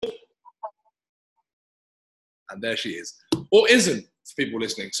And there she is. Or isn't, for people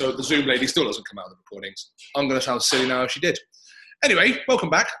listening. So the Zoom lady still doesn't come out of the recordings. I'm going to sound silly now if she did. Anyway, welcome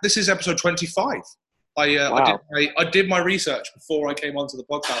back. This is episode 25. Wow. I did my research before I came onto the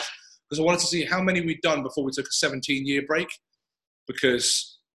podcast because I wanted to see how many we'd done before we took a 17-year break,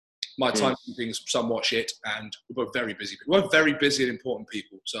 because my timekeeping is somewhat shit and we're both very busy. We're both very busy and important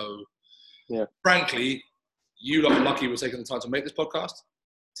people. So, frankly, you lot are lucky we're taking the time to make this podcast.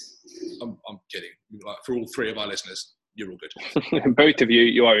 I'm kidding. Like, for all three of our listeners, you're all good. Both of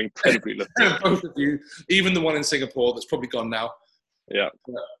you are incredibly lucky. Both of you, even the one in Singapore that's probably gone now. Yeah.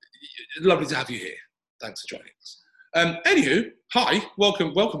 Lovely to have you here. Thanks for joining us. Anywho, hi,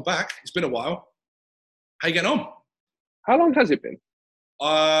 welcome back. It's been a while. How you getting on? How long has it been?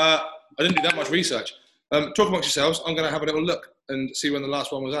 I didn't do that much research. Talk amongst yourselves. I'm going to have a little look and see when the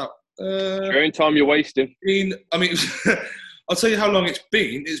last one was out. Your own time you're wasting. I'll tell you how long it's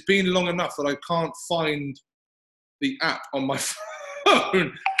been. It's been long enough that I can't find the app on my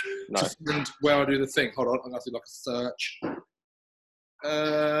phone to find where I do the thing. Hold on, I'm going to have to do like a search.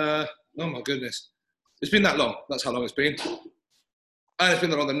 Oh my goodness. It's been that long. That's how long it's been. And it's been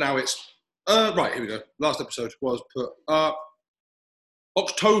that long that now it's... right, here we go. Last episode was put up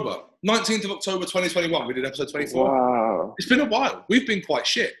October. 19th of October 2021. We did episode 24. Wow. It's been a while. We've been quite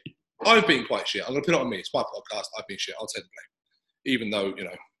shit. I've been quite shit. I'm going to put it on me. It's my podcast. I've been shit. I'll take the blame. Even though, it's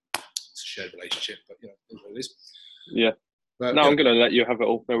a shared relationship, but, it's what it is. Yeah. But, I'm going to let you have it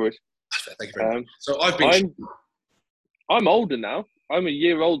all. No worries. Thank you very much. So I've been... I'm older now. I'm a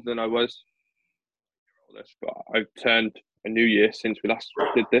year older than I was. But I've turned a new year since we last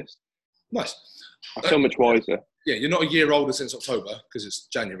did this. Nice. I'm so much wiser. Yeah, you're not a year older since October because it's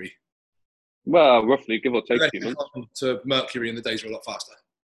January. Well, roughly, give or take a few months. To Mercury and the days are a lot faster.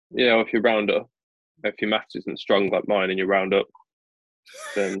 Yeah, if you round up, if your maths isn't strong like mine and you round up,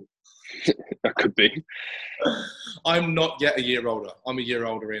 then that could be. I'm not yet a year older. I'm a year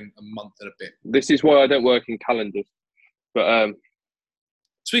older in a month and a bit. This is why I don't work in calendars. But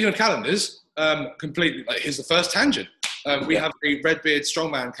speaking of calendars, completely. Here's the first tangent. We have a Redbeard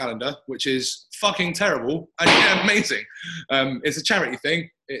Strongman calendar, which is fucking terrible and amazing. It's a charity thing.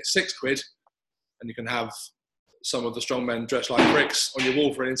 It's £6, and you can have some of the strongmen dressed like bricks on your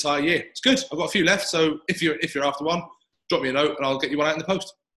wall for an entire year. It's good. I've got a few left, so if you're after one, drop me a note and I'll get you one out in the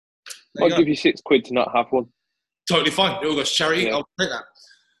post. I'll give you £6 to not have one. Totally fine. It all goes to charity. Yeah. I'll take that.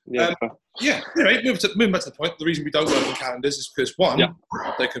 Yeah. Anyway, moving back to the point, the reason we don't work on calendars is because, one,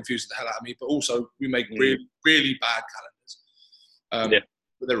 they confuse the hell out of me, but also we make really, really bad calendars.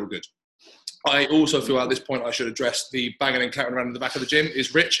 But they're all good. I also feel at this point I should address the banging and clattering around in the back of the gym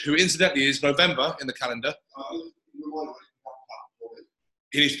is Rich, who incidentally is November in the calendar.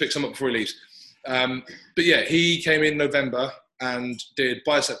 He needs to pick some up before he leaves. But yeah, he came in November and did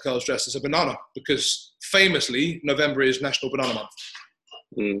bicep curls dressed as a banana because famously November is National Banana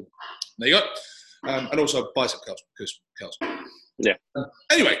Month. There you go. And also bicep curls because curls. Yeah.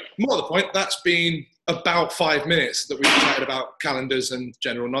 Anyway, more to the point, that's been about 5 minutes that we've chatted about calendars and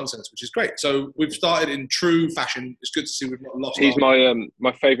general nonsense, which is great. So we've started in true fashion. It's good to see we've not lost. He's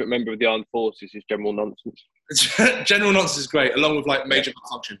my favourite member of the armed forces is General Nonsense. General Nonsense is great, along with major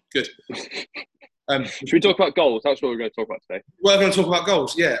malfunction. Good. Should we talk about goals? That's what we're going to talk about today. We're going to talk about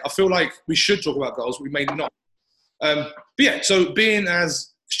goals. Yeah, I feel like we should talk about goals. We may not. But yeah, so being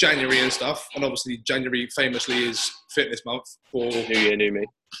as it's January and stuff, and obviously January famously is fitness month for New Year, New Me.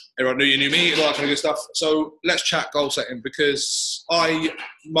 Everyone, New Year, New Me, all that kind of good stuff. So let's chat goal setting because I,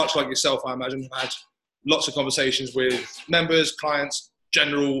 much like yourself, I imagine, have had lots of conversations with members, clients,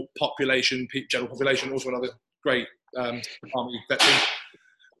 general population, also another great army veteran.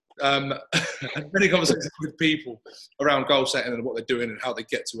 Many conversations with people around goal setting and what they're doing and how they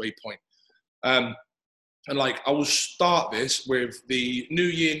get to a point. And I will start this with the New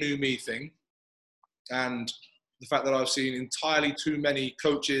Year, New Me thing and the fact that I've seen entirely too many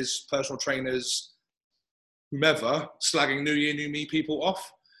coaches, personal trainers, whomever, slagging New Year, New Me people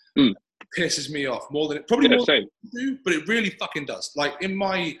off. Pisses me off more than it probably more than it do, but it really fucking does. In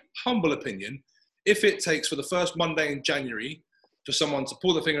my humble opinion, if it takes for the first Monday in January for someone to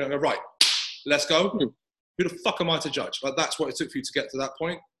pull the finger and go, right, let's go, who the fuck am I to judge? That's what it took for you to get to that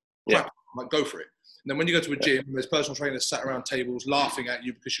point. Yeah. Go for it. And then when you go to a gym, there's personal trainers sat around tables laughing at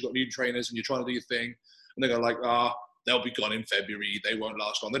you because you've got new trainers and you're trying to do your thing. And they go they'll be gone in February. They won't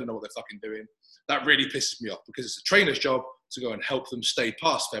last long. They don't know what they're fucking doing. That really pisses me off because it's a trainer's job to go and help them stay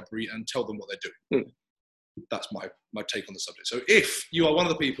past February and tell them what they're doing. That's my take on the subject. So if you are one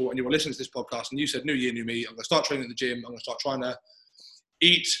of the people and you are listening to this podcast and you said, New Year, New Me, I'm going to start training at the gym. I'm going to start trying to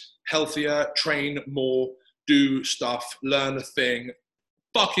eat healthier, train more, do stuff, learn a thing,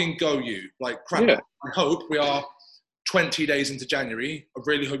 fucking go you. Like, crap. Yeah. I hope we are 20 days into January. I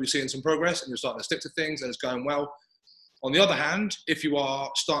really hope you're seeing some progress and you're starting to stick to things and it's going well. On the other hand, if you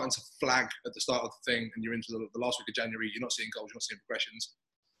are starting to flag at the start of the thing and you're into the last week of January, you're not seeing goals, you're not seeing progressions,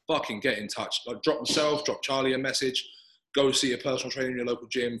 fucking get in touch. Like, drop myself, drop Charlie a message, go see a personal trainer in your local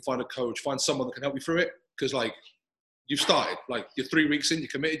gym, find a coach, find someone that can help you through it. Because, like, you've started. Like, you're 3 weeks in, you're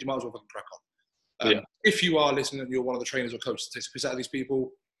committed, you might as well fucking crack on. If you are listening and you're one of the trainers or coaches that takes a piss out of these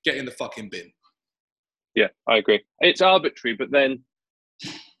people, get in the fucking bin. Yeah, I agree. It's arbitrary, but then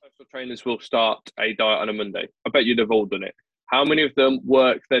personal trainers will start a diet on a Monday. I bet you'd have all done it. How many of them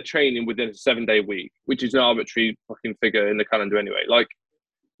work their training within a 7-day week, which is an arbitrary fucking figure in the calendar anyway? Like,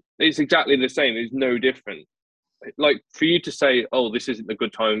 it's exactly the same. It's no different. Like, for you to say, oh, this isn't a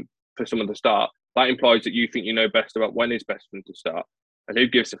good time for someone to start, that implies that you think you know best about when is best for them to start. And who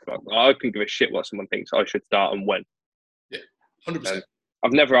gives a fuck? I can give a shit what someone thinks I should start and when. Yeah, 100%.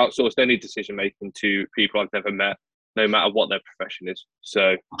 I've never outsourced any decision making to people I've never met, no matter what their profession is.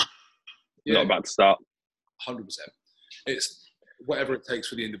 So, yeah, not about to start. 100%. It's whatever it takes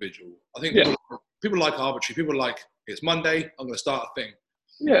for the individual. I think Yeah. people like arbitrary. People like, it's Monday, I'm going to start a thing.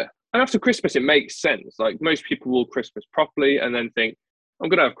 Yeah. And after Christmas, it makes sense. Like, most people will Christmas properly and then think, I'm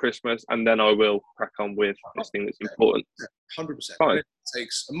going to have Christmas and then I will crack on with this thing that's important. 100%. Fine. If it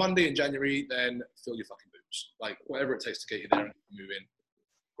takes a Monday in January, then fill your fucking boots. Like, whatever it takes to get you there and move in,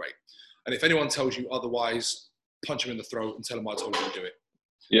 great. And if anyone tells you otherwise, punch them in the throat and tell them I told you to do it.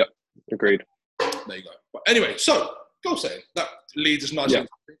 Yeah, agreed. There you go. But anyway, so, goal setting. That leads us nicely. Yeah.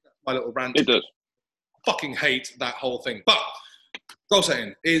 That's my little rant. It does. Fucking hate that whole thing. But goal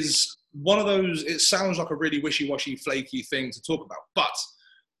setting is one of those, it sounds like a really wishy-washy, flaky thing to talk about, but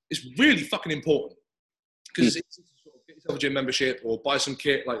it's really fucking important. Because it's sort of get yourself a gym membership or buy some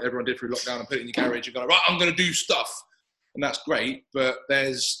kit like everyone did through lockdown and put it in your garage and go, right, I'm going to do stuff. And that's great, but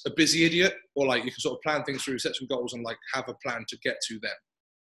there's a busy idiot, or like you can sort of plan things through, set some goals and like have a plan to get to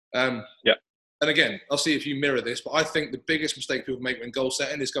them. Yeah. And again, I'll see if you mirror this, but I think the biggest mistake people make when goal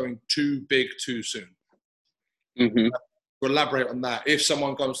setting is going too big too soon. Mm-hmm. To elaborate on that, if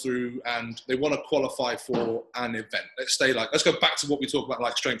someone comes through and they want to qualify for an event, let's go back to what we talk about,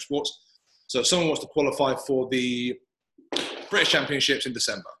 like strength sports. So if someone wants to qualify for the British Championships in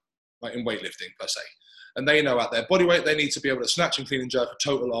December, like in weightlifting per se, and they know at their body weight, they need to be able to snatch and clean and jerk a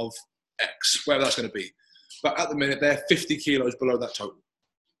total of X, whatever that's going to be. But at the minute, they're 50 kilos below that total.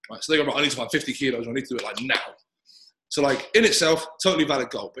 Right? So they go, right, I need to find 50 kilos, I need to do it like now. So like in itself, totally valid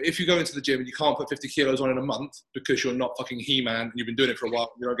goal. But if you go into the gym and you can't put 50 kilos on in a month because you're not fucking He-Man and you've been doing it for a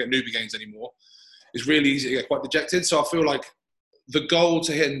while, you don't get newbie gains anymore, it's really easy to get quite dejected. So I feel like the goal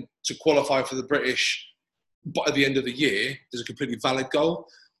to hit to qualify for the British by the end of the year is a completely valid goal.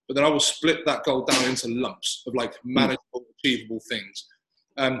 But then I will split that goal down into lumps of like manageable, achievable things.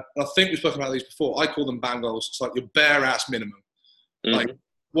 And I think we've spoken about these before. I call them BAM goals. It's like your bare ass minimum. Mm-hmm. Like,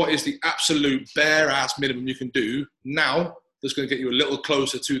 what is the absolute bare ass minimum you can do now that's going to get you a little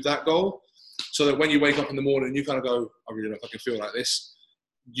closer to that goal? So that when you wake up in the morning and you kind of go, I really don't fucking feel like this,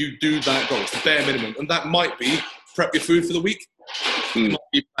 you do that goal. It's the bare minimum. And that might be prep your food for the week. It might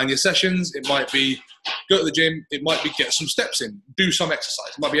be plan your sessions. It might be go to the gym. It might be get some steps in, do some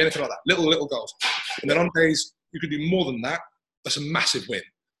exercise. It might be anything like that. Little goals. And then on days you can do more than that. That's a massive win.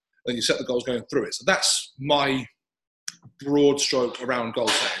 And you set the goals going through it. So that's my broad stroke around goal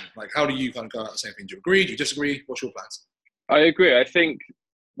setting. Like, how do you kind of go about the same thing? Do you agree? Do you disagree? What's your plans? I agree. I think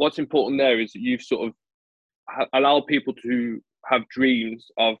what's important there is that you've sort of allow people to have dreams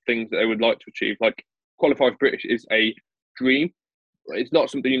of things that they would like to achieve. Like, qualify for British is a dream. It's not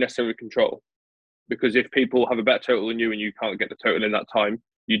something you necessarily control, because if people have a better total than you and you can't get the total in that time,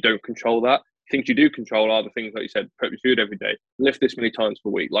 you don't control that. Things you do control are the things like you said, prep your food every day, lift this many times per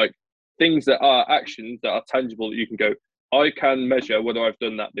week, like things that are actions that are tangible that you can go, I can measure whether I've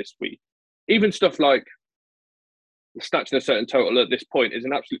done that this week. Even stuff like snatching a certain total at this point is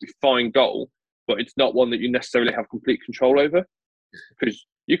an absolutely fine goal, but it's not one that you necessarily have complete control over, because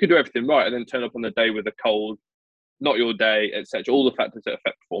you can do everything right and then turn up on the day with a cold, not your day, etc. All the factors that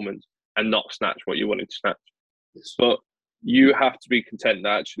affect performance, and not snatch what you wanted to snatch. Yes. But you have to be content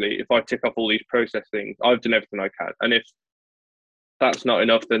that actually, if I tick off all these process things, I've done everything I can. And if that's not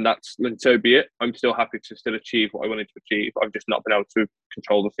enough, then so be it. I'm still happy to still achieve what I wanted to achieve. I've just not been able to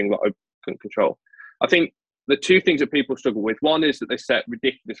control the thing that I couldn't control. I think the two things that people struggle with, one is that they set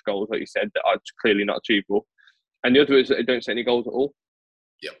ridiculous goals, like you said, that are clearly not achievable. And the other is that they don't set any goals at all.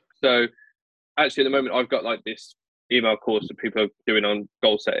 Yep. So actually at the moment, I've got like this email course that people are doing on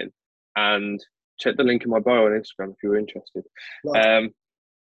goal setting, and check the link in my bio on Instagram if you're interested. Right.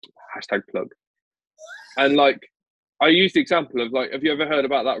 Hashtag plug. And like, I used the example of like, have you ever heard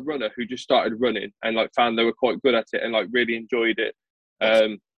about that runner who just started running and like found they were quite good at it and like really enjoyed it?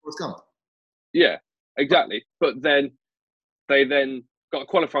 What's gone? Yeah, exactly. But then they then got a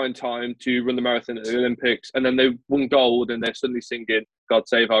qualifying time to run the marathon at the Olympics, and then they won gold, and they're suddenly singing "God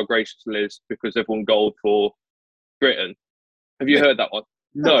Save Our Gracious Liz" because they've won gold for Britain. Have you heard that one?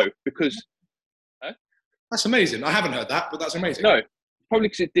 No, because that's amazing. I haven't heard that, but that's amazing. No, probably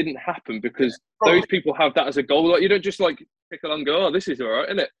because it didn't happen, because those people have that as a goal. Like, you don't just like pick along and go, oh, this is all right,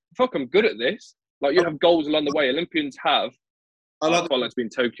 isn't it? Fuck, I'm good at this. Like, you have goals along the way. Olympians have. I like it's been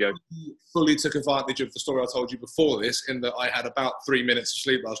Tokyo. Fully took advantage of the story I told you before this, in that I had about 3 minutes of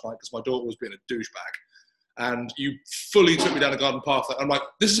sleep last night because my daughter was being a douchebag. And you fully took me down a garden path. I'm like,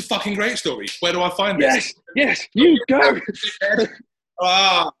 this is a fucking great story. Where do I find this? Yes, you go.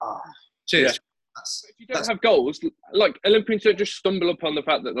 Cheers. Yeah. If you don't have goals, like Olympians don't just stumble upon the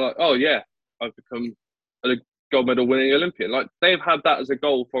fact that they're like, oh yeah, I've become a gold medal winning Olympian. Like, they've had that as a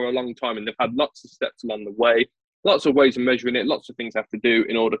goal for a long time, and they've had lots of steps along the way. Lots of ways of measuring it, lots of things I have to do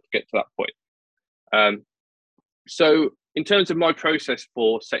in order to get to that point. So in terms of my process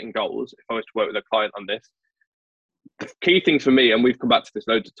for setting goals, if I was to work with a client on this, the key things for me, and we've come back to this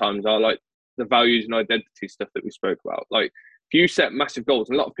loads of times, are like the values and identity stuff that we spoke about. Like, if you set massive goals,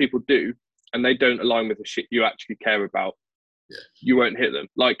 and a lot of people do, and they don't align with the shit you actually care about, you won't hit them.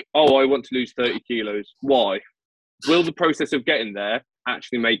 Like, oh, I want to lose 30 kilos. Why? Will the process of getting there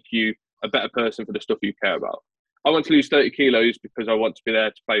actually make you a better person for the stuff you care about? I want to lose 30 kilos because I want to be there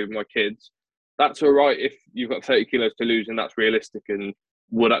to play with my kids. That's all right if you've got 30 kilos to lose and that's realistic and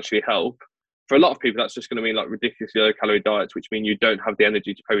would actually help. For a lot of people, that's just going to mean like ridiculously low calorie diets, which mean you don't have the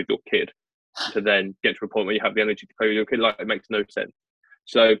energy to play with your kid, to then get to a point where you have the energy to play with your kid. Like, it makes no sense.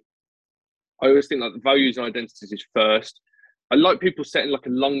 So I always think like the values and identities is first. I like people setting like a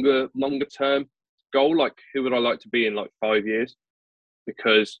longer term goal. Like, who would I like to be in like 5 years?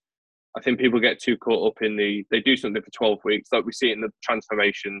 Because I think people get too caught up in they do something for 12 weeks. Like, we see it in the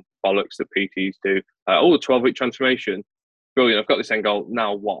transformation bollocks that PTs do. The 12-week transformation. Brilliant. I've got this end goal.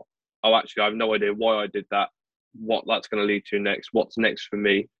 Now what? Oh, actually, I have no idea why I did that, what that's going to lead to next, what's next for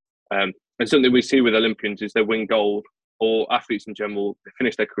me. And something we see with Olympians is they win gold, or athletes in general, they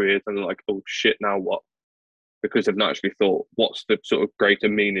finish their careers and they're like, oh shit, now what? Because they've not actually thought, what's the sort of greater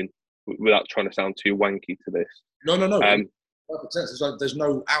meaning, without trying to sound too wanky to this. No. Perfect sense. It's like there's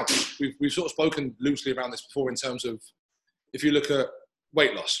no out. We've sort of spoken loosely around this before in terms of, if you look at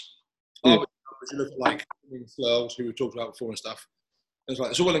weight loss, if you look at like girls who we talked about before and stuff, it's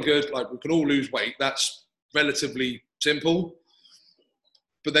like, it's all well and good. Like, we can all lose weight. That's relatively simple,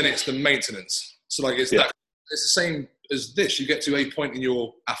 but then it's the maintenance. So like, it's the same as this. You get to a point in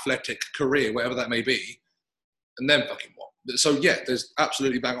your athletic career, whatever that may be, and then fucking what? So yeah, there's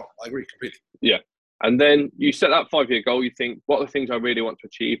absolutely bang on. I agree completely. Yeah. And then you set that 5-year goal. You think, what are the things I really want to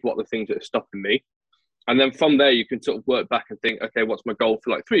achieve? What are the things that are stopping me? And then from there, you can sort of work back and think, okay, what's my goal for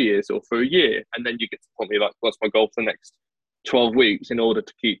like 3 years or for a year? And then you get to the point where you're like, what's my goal for the next 12 weeks in order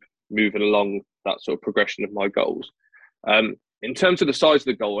to keep moving along that sort of progression of my goals? In terms of the size of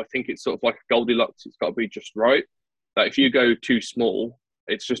the goal, I think it's sort of like a Goldilocks. It's got to be just right. That if you go too small,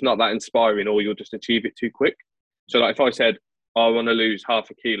 it's just not that inspiring, or you'll just achieve it too quick. So like, if I said, I want to lose 0.5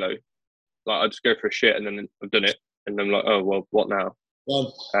 kilo, like, I just go for a shit and then I've done it. And I'm like, oh, well, what now?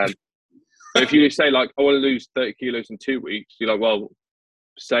 But if you say like, I want to lose 30 kilos in 2 weeks, you're like, well,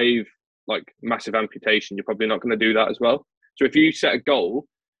 save like massive amputation. You're probably not going to do that as well. So if you set a goal,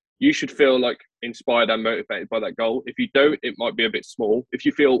 you should feel like inspired and motivated by that goal. If you don't, it might be a bit small. If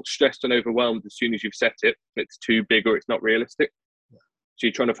you feel stressed and overwhelmed as soon as you've set it, it's too big or it's not realistic. So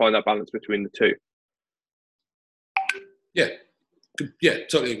you're trying to find that balance between the two. Yeah,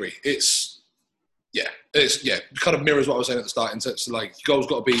 totally agree. It's kind of mirrors what I was saying at the start. And so it's like, your goal's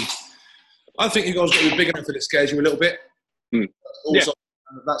got to be, I think your goal's got to be big enough that it scares you a little bit. Also,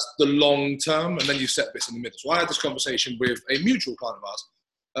 that's the long term, and then you set bits in the middle. So I had this conversation with a mutual client of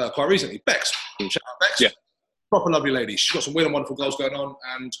ours quite recently, Bex. Shout out Bex. Yeah. Proper lovely lady. She's got some weird and wonderful goals going on,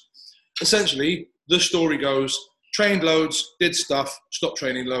 and essentially the story goes, trained loads, did stuff, stopped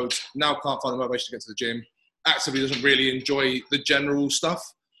training loads, now can't find the motivation to get to the gym, actively doesn't really enjoy the general stuff.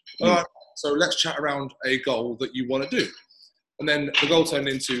 So let's chat around a goal that you want to do. And then the goal turned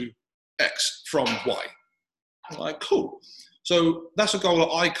into X from Y. I'm like, cool. So that's a goal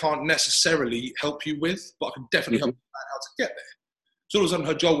that I can't necessarily help you with, but I can definitely help you out how to get there. So all of a sudden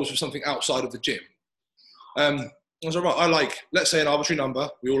her goal was for something outside of the gym. I was like, right, I like, let's say an arbitrary number,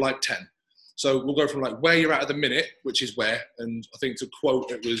 we all like 10. So we'll go from like where you're at the minute, which is where, and I think to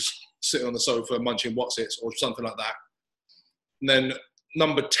quote, it was sitting on the sofa munching What's-Its or something like that. And then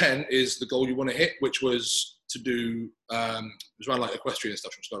number 10 is the goal you want to hit, which was to do, it was around like equestrian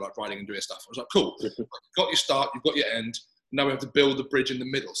stuff, so like riding and doing stuff. I was like, cool, you've got your start, you've got your end. Now we have to build the bridge in the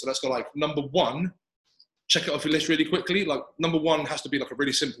middle. So let's go like number one, check it off your list really quickly. Like number one has to be like a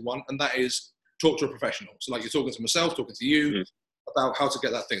really simple one, and that is talk to a professional. So like you're talking to myself, talking to you about how to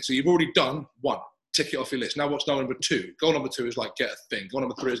get that thing. So you've already done one, tick it off your list. Now what's goal number two? Goal number two is like get a thing. Goal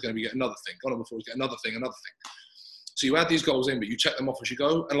number three is going to be get another thing. Goal number four is get another thing, another thing. So you add these goals in, but you check them off as you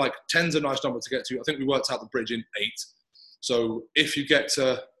go. And like 10's a nice number to get to. I think we worked out the bridge in 8. So if you get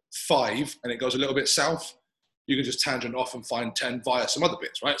to 5 and it goes a little bit south, you can just tangent off and find 10 via some other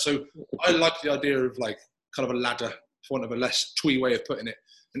bits, right? So I like the idea of like kind of a ladder, for want of a less twee way of putting it.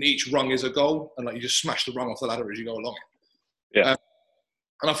 And each rung is a goal, and like you just smash the rung off the ladder as you go along it. Yeah.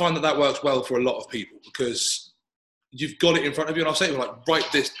 And I find that works well for a lot of people because you've got it in front of you. And I'll say, like,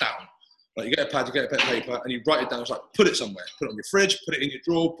 write this down. Like you get a pad, you get a bit of paper, and you write it down. It's like, put it somewhere. Put it on your fridge, put it in your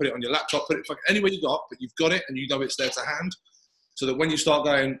drawer, put it on your laptop, put it anywhere you got, but you've got it and you know it's there to hand. So that when you start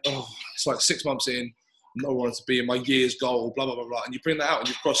going, oh, it's like 6 months in, I want it to be in my year's goal, blah, blah, blah, blah. And you bring that out and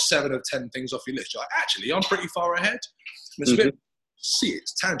you've crossed 7 of 10 things off your list. You're like, actually, I'm pretty far ahead. And it's a bit, see it,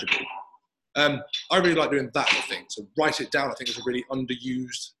 it's tangible. I really like doing that thing. So write it down, I think, is a really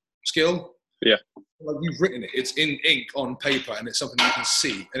underused skill. Yeah. Like you've written it, it's in ink on paper, and it's something you can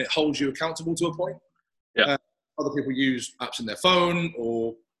see, and it holds you accountable to a point. Yeah. Other people use apps in their phone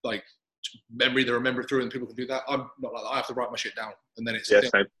or like memory, they remember it through, and people can do that. I'm not like that. I have to write my shit down, and then it's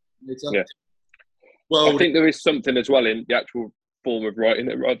same. Yeah. Well, I think there is something as well in the actual form of writing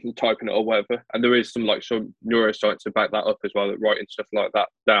it rather than typing it or whatever. And there is some neuroscience to back that up as well, that writing stuff like that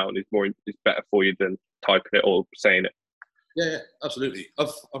down is better for you than typing it or saying it. Yeah, absolutely. I've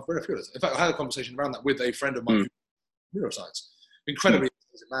read a few of this. In fact, I had a conversation around that with a friend of mine, neuroscience. Incredibly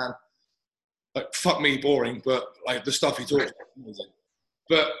amazing man. Like, fuck me, boring, but like the stuff he talks about, amazing.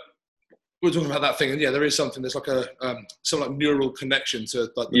 But we're talking about that thing, and yeah, there is something. There's like a some like neural connection to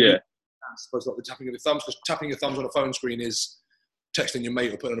like I suppose like the tapping of your thumbs, because tapping your thumbs on a phone screen is texting your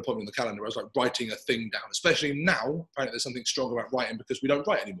mate or putting an appointment in the calendar. Whereas like writing a thing down, especially now, apparently there's something strong about writing because we don't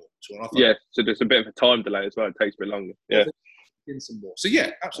write anymore. So so there's a bit of a time delay as well. It takes a bit longer. Yeah. In some more. So yeah,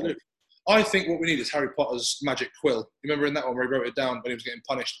 absolutely. I think what we need is Harry Potter's magic quill. You remember in that one where he wrote it down when he was getting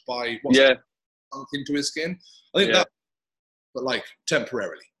punished by sunk into his skin? I think that, but like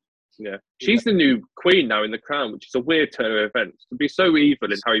temporarily. Yeah. She's the new queen now in The Crown, which is a weird turn of events. To be so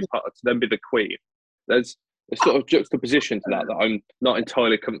evil in Harry Potter to then be the queen, there's a sort of juxtaposition to that I'm not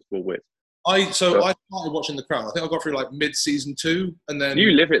entirely comfortable with. I started watching The Crown. I think I got through like mid-season 2, and then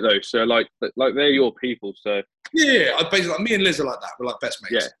you live it though, so like they're your people. So yeah, I basically, like, me and Liz are like that. We're like best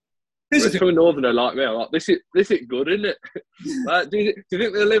mates. Yeah. Here's the thing. A northerner like me, I'm like, this is good, isn't it? Like, do you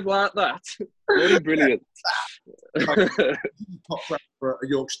think they live like that? Really brilliant. Pop for a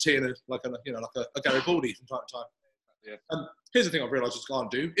Yorkshire tea and like a Garibaldi from time to time. Yeah. Here's the thing I've realised I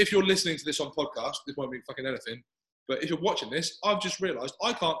can't do. If you're listening to this on podcast, this won't mean fucking anything. But if you're watching this, I've just realised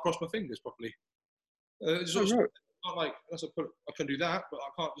I can't cross my fingers properly. I can do that, but I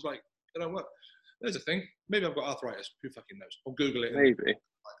can't just like, it don't work. There's a thing. Maybe I've got arthritis. Who fucking knows? I'll Google it. Maybe.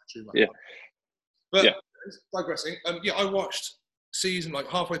 But digressing. I watched season like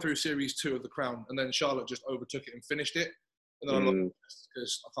halfway through series 2 of The Crown, and then Charlotte just overtook it and finished it. And then I lost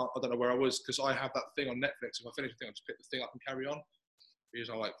because I don't know where I was, because I have that thing on Netflix. If I finish the thing, I just pick the thing up and carry on. Because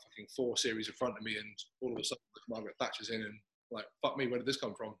I like fucking 4 series in front of me, and all of a sudden Margaret Thatcher's in, and like, fuck me, where did this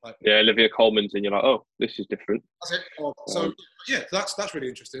come from? Like, Olivia Colman's in. You're like, oh, this is different. That's it. So that's really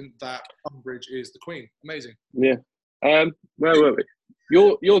interesting. That Umbridge is the queen. Amazing. Yeah. Where were we?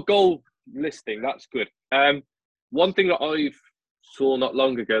 Your goal listing. That's good. One thing that I've saw not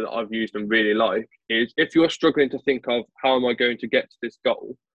long ago that I've used and really like is, if you're struggling to think of how am I going to get to this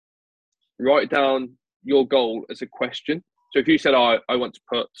goal, write down your goal as a question. So if you said, I want to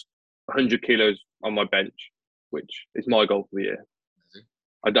put 100 kilos on my bench, which is my goal for the year.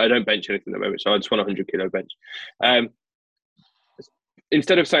 I don't bench anything at the moment, so I just want a 100 kilo bench.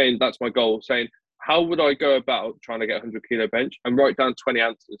 Instead of saying that's my goal, saying how would I go about trying to get a 100 kilo bench, and write down 20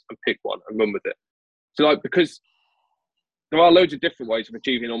 answers and pick one and run with it. So like, because there are loads of different ways of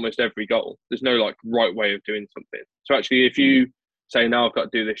achieving almost every goal. There's no like right way of doing something. So actually, if you say, now I've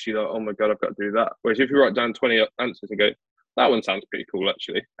got to do this, you're like, oh my God, I've got to do that. Whereas if you write down 20 answers and go, that one sounds pretty cool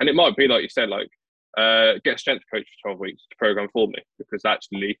actually. And it might be like you said, like, get a strength coach for 12 weeks to program for me, because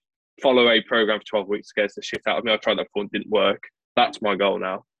actually follow a program for 12 weeks scares the shit out of me. I tried that before and didn't work. That's my goal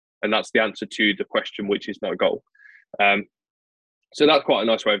now. And that's the answer to the question, which is my goal. So that's quite a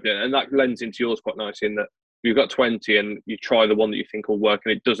nice way of doing it. And that lends into yours quite nicely, in that you've got 20 and you try the one that you think will work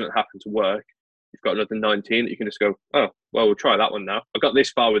and it doesn't happen to work. You've got another 19 that you can just go, oh, well, we'll try that one now. I got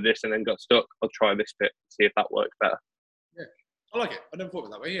this far with this and then got stuck. I'll try this bit, see if that works better. Yeah, I like it. I never thought of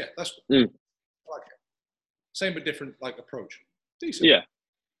it that way. Yeah, that's Mm. I like it. Same but different like approach. Decent. Yeah.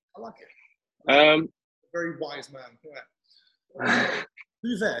 I like it. Um, Very wise man. Yeah. To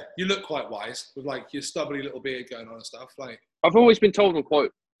be fair, you look quite wise with like your stubbly little beard going on and stuff. Like I've always been told I'm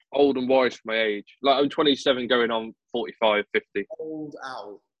quite old and wise for my age. Like I'm 27 going on 45, 50. old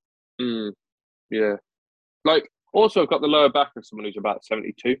owl. Yeah. Like also I've got the lower back of someone who's about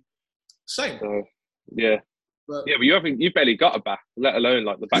 72. Same. So yeah. But Yeah, but you've barely got a back, let alone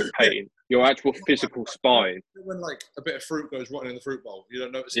like the back pain. Your actual physical spine. when like a bit of fruit goes rotten in the fruit bowl, you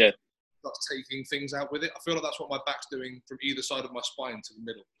don't notice Yeah. it starts taking things out with it. I feel like that's what my back's doing from either side of my spine to the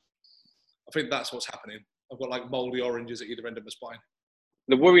middle. I think that's what's happening. I've got like mouldy oranges at either end of my spine.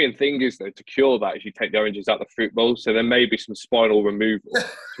 The worrying thing is though, to cure that is you take the oranges out the fruit bowl, so there may be some spinal removal. So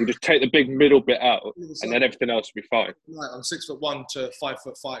you just take the big middle bit out and then everything else will be fine. Right, I'm 6'1" to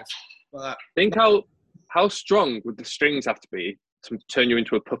 5'5", like that. Think how strong would the strings have to be to turn you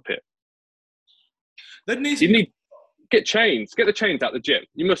into a puppet? There needs You need get chains. Get the chains out the gym.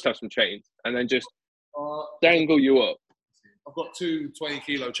 You must have some chains, and then just dangle you up. I've got 2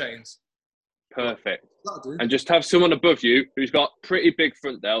 20-kilo chains. Perfect. That'll do. And just have someone above you who's got pretty big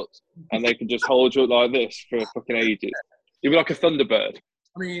front delts, and they can just hold you up like this for fucking ages. You'd be like a Thunderbird.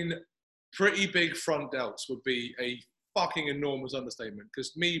 I mean, pretty big front delts would be a fucking enormous understatement.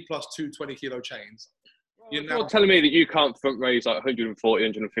 Because me plus 2 20-kilo chains. You're not telling me that you can't front raise like 140,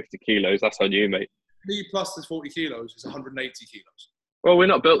 150 kilos. That's on you, mate. Me plus this 40 kilos is 180 kilos. Well, we're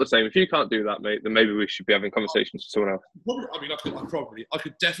not built the same. If you can't do that, mate, then maybe we should be having conversations with someone else. Probably, I mean, I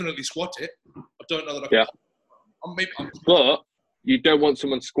could definitely squat it. I don't know that I could. Yeah. But you don't want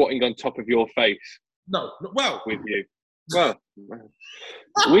someone squatting on top of your face. No. Well. With you. Well,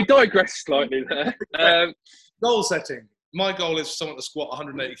 we digress slightly there. Goal setting. My goal is for someone to squat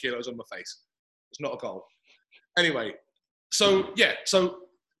 180 kilos on my face. It's not a goal. Anyway, so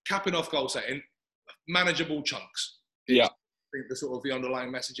capping off goal setting, manageable chunks. Yeah. I think the sort of the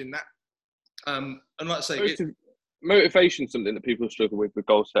underlying message in that. And like I say, motivation is something that people struggle with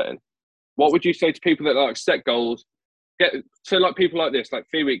goal setting. What would you say to people that like set goals? So like people like this, like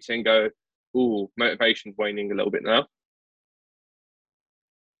 3 weeks in, go, ooh, motivation's waning a little bit now.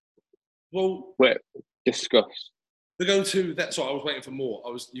 Well, discuss. The go-to. That's what I was waiting for more.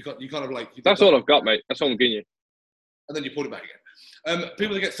 You kind of like. That's all I've got, mate. That's all I'm giving you. And then you pulled it back again.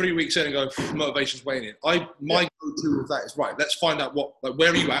 People that get 3 weeks in and go, motivation's waning. My go-to with that is right. Let's find out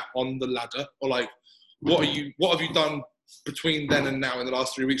where are you at on the ladder, or like what have you done between then and now in the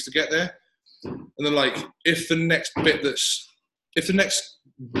last 3 weeks to get there, and then like if the next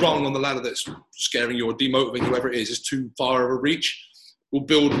rung on the ladder that's scaring you or demotivating you, whatever it is too far of a reach, we'll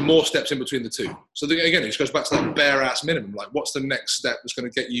build more steps in between the two. So again, it just goes back to that bare ass minimum. Like, what's the next step that's going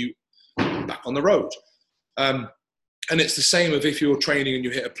to get you back on the road? And it's the same of if you're training and you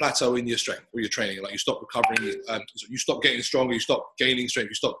hit a plateau in your strength or your training, like you stop recovering, you stop getting stronger, you stop gaining strength,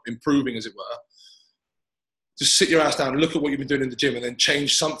 you stop improving, as it were. Just sit your ass down, look at what you've been doing in the gym, and then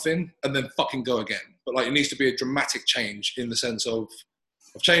change something, and then fucking go again. But like, it needs to be a dramatic change in the sense of,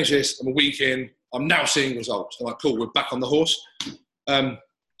 I've changed this, I'm a week in, I'm now seeing results. I'm like, cool, we're back on the horse.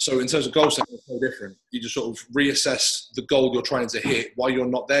 So in terms of goal setting, it's no different. You just sort of reassess the goal you're trying to hit while you're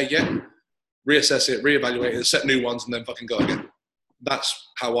not there yet. Reassess it, reevaluate it, set new ones, and then fucking go again. That's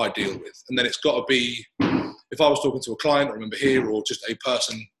how I deal with. And then it's got to be, if I was talking to a client or a member here, or just a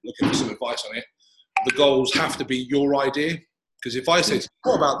person looking for some advice on it, the goals have to be your idea. Because if I say,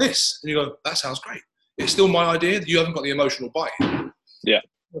 what about this? And you go, that sounds great. It's still my idea. You haven't got the emotional buy-in. Yeah.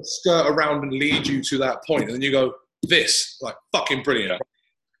 I'll skirt around and lead you to that point. And then you go, this, like, fucking brilliant.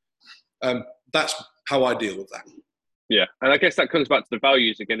 That's how I deal with that. Yeah. And I guess that comes back to the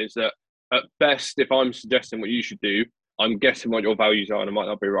values again, is that at best, if I'm suggesting what you should do, I'm guessing what your values are and I might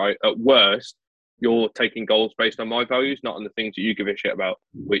not be right. At worst, you're taking goals based on my values, not on the things that you give a shit about,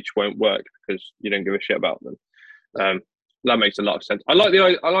 which won't work because you don't give a shit about them. That makes a lot of sense. I like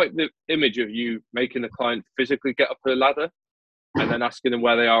the image of you making the client physically get up a ladder and then asking them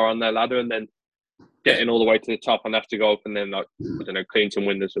where they are on their ladder and then getting all the way to the top and have to go up and then, like, I don't know, clean some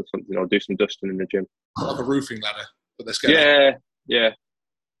windows or something or do some dusting in the gym. Like a roofing ladder, but they're scared. Yeah.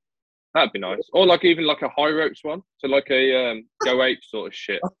 That'd be nice. Or like even like a high ropes one. So like a Go 8 sort of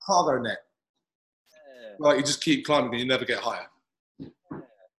shit. A cargo net. Like you just keep climbing and you never get higher.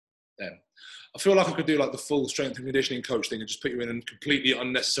 Then I feel like I could do like the full strength and conditioning coach thing and just put you in a completely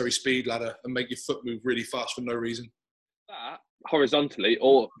unnecessary speed ladder and make your foot move really fast for no reason. That horizontally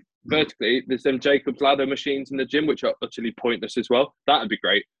or vertically, there's them Jacob's ladder machines in the gym which are utterly pointless as well. That'd be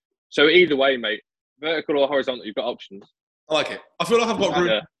great. So either way, mate, vertical or horizontal, you've got options. I like it. I feel like I've got room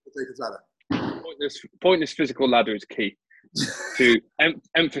Ladder. to take a ladder. Pointless physical ladder is key to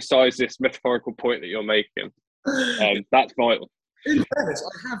emphasize this metaphorical point that you're making. That's vital. In fairness,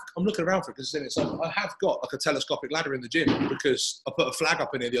 I'm looking around for it because I have got like a telescopic ladder in the gym because I put a flag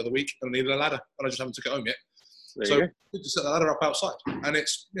up in here the other week and I needed a ladder and I just haven't took it home yet. So good to set the ladder up outside, and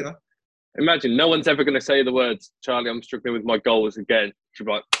it's Imagine no one's ever going to say the words, "Charlie, I'm struggling with my goals again." She'll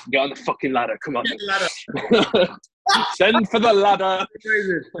be like, "Get on the fucking ladder, come on." Get the ladder. Send for the ladder.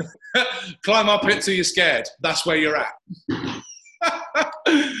 Climb up it till you're scared. That's where you're at.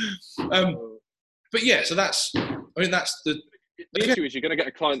 But yeah, so that's the issue is you're going to get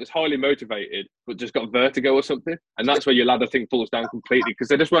a client that's highly motivated but just got vertigo or something, and that's where your ladder thing falls down completely because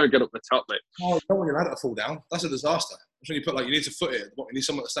they just won't get up the top, mate. Oh, you don't want your ladder to fall down. That's a disaster. That's when you put you need to foot it at the bottom. You need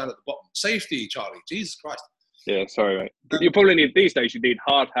someone to stand at the bottom. Safety, Charlie. Jesus Christ. Yeah, sorry, mate. You probably need these days. You need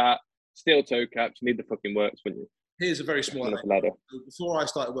hard hat, steel toe caps. You need the fucking works, wouldn't you? Here's a very small ladder. Before I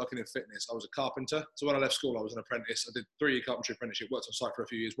started working in fitness, I was a carpenter. So when I left school, I was an apprentice. I did 3-year carpentry apprenticeship, worked on site for a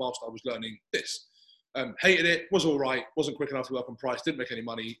few years whilst I was learning this. Hated it, was all right, wasn't quick enough to work on price, didn't make any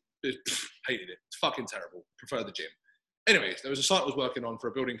money, hated it. It's fucking terrible. Prefer the gym. Anyways, there was a site I was working on for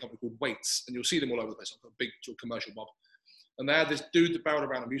a building company called Weights, and you'll see them all over the place, like a big sort of commercial mob. And they had this dude that barreled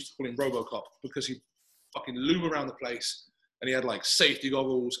around. We used to call him Robocop because he'd fucking loom around the place, and he had like safety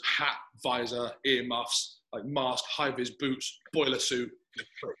goggles, hat, visor, ear muffs, like mask, high-vis boots, boiler suit.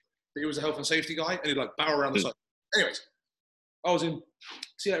 He was a health and safety guy, and he'd like barrel around the site. Anyways, I was in.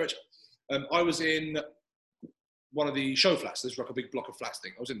 See you later, Richard. I was in one of the show flats. There's like a big block of flats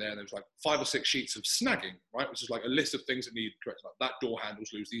thing. I was in there and there was like 5 or 6 sheets of snagging, right? Which is like a list of things that need correct. Like that door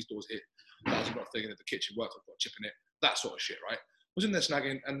handle's loose, these doors hit, that's got a thing in it, the kitchen works, I've got a chip in it, that sort of shit, right? I was in there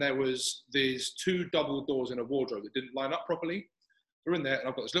snagging and there was these 2 double doors in a wardrobe that didn't line up properly. They're in there and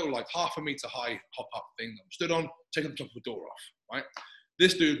I've got this little like 1/2 meter high hop up thing that I'm stood on, taking the top of the door off, right?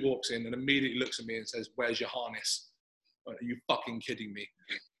 This dude walks in and immediately looks at me and says, "Where's your harness?" Are you fucking kidding me?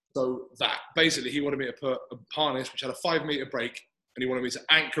 So basically he wanted me to put a harness which had a 5 meter break and he wanted me to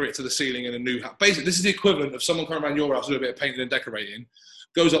anchor it to the ceiling in a new house. Basically, this is the equivalent of someone coming around your house, do a bit of painting and decorating,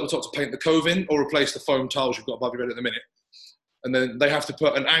 goes up the top to paint the cove in or replace the foam tiles you've got above your bed at the minute. And then they have to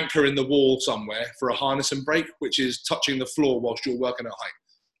put an anchor in the wall somewhere for a harness and break, which is touching the floor whilst you're working at height.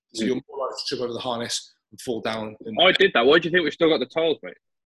 So you're more likely to trip over the harness and fall down. I did that. Why do you think we've still got the tiles, mate?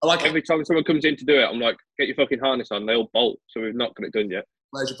 I like Every time someone comes in to do it, I'm like, "Get your fucking harness on." They all bolt, so we've not got it done yet.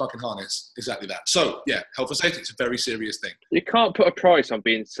 Where's your fucking harness? Exactly that. So, yeah, health and safety, it's a very serious thing. You can't put a price on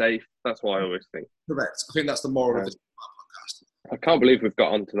being safe. That's what I always think. Correct. I think that's the moral of this podcast. I can't believe we've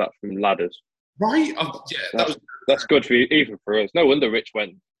got onto that from ladders. Right? Yeah, that's good for you, even for us. No wonder Rich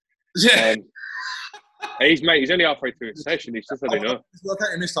went. Yeah. He's only halfway through his session. He's just had enough. I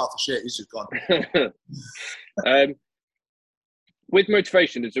can't miss half the shit. He's just gone. With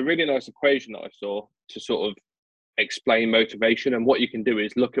motivation, there's a really nice equation that I saw to sort of explain motivation, and what you can do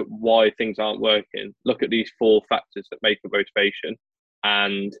is look at why things aren't working, look at these 4 factors that make up motivation,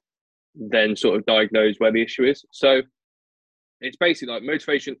 and then sort of diagnose where the issue is. So it's basically like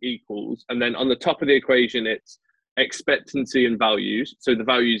motivation equals, and then on the top of the equation it's expectancy and values. So the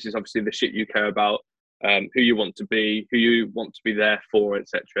values is obviously the shit you care about, who you want to be, who you want to be there for,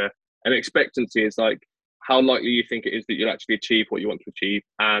 etc. And expectancy is like how likely you think it is that you'll actually achieve what you want to achieve,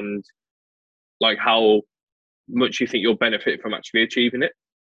 and like how much you think you'll benefit from actually achieving it.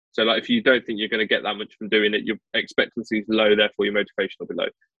 So like if you don't think you're going to get that much from doing it, your expectancy is low, therefore your motivation will be low.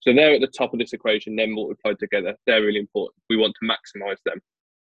 So they're at the top of this equation, then multiplied together. They're really important. We want to maximize them.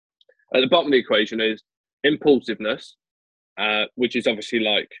 At the bottom of the equation is impulsiveness, which is obviously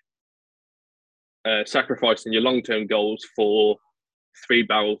like sacrificing your long-term goals for 3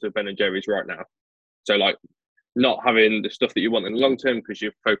 barrels of Ben & Jerry's right now. So like not having the stuff that you want in the long term because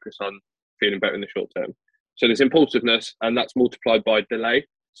you focus on feeling better in the short term. So there's impulsiveness, and that's multiplied by delay.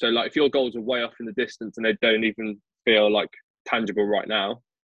 So like if your goals are way off in the distance and they don't even feel like tangible right now,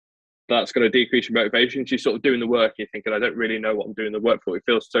 that's going to decrease your motivation. So you're sort of doing the work, you're thinking, I don't really know what I'm doing the work for. It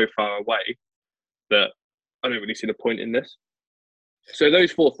feels so far away that I don't really see the point in this. So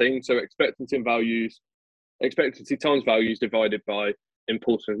those 4 things, so expectancy and values, expectancy times values divided by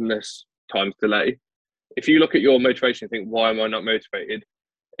impulsiveness times delay. If you look at your motivation and think, why am I not motivated?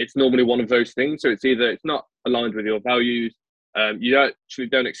 It's normally one of those things. So it's either it's not aligned with your values, you actually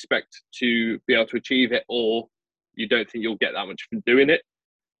don't expect to be able to achieve it, or you don't think you'll get that much from doing it,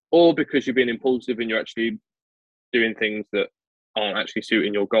 or because you're being impulsive and you're actually doing things that aren't actually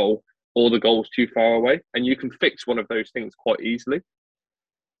suiting your goal, or the goal's too far away. And you can fix one of those things quite easily.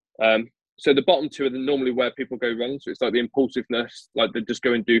 So the bottom 2 are normally where people go wrong. So it's like the impulsiveness, like they just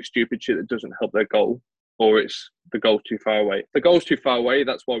go and do stupid shit that doesn't help their goal, or it's the goal's too far away. If the goal's too far away,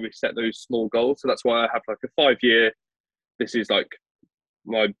 that's why we set those small goals. So that's why I have like a 5-year, this is like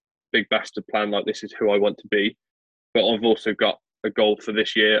my big bastard plan, like this is who I want to be. But I've also got a goal for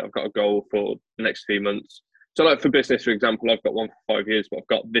this year. I've got a goal for the next 3 months. So like for business, for example, I've got one for 5 years, but I've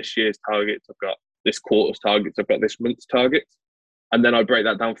got this year's targets, I've got this quarter's targets, I've got this month's targets. And then I break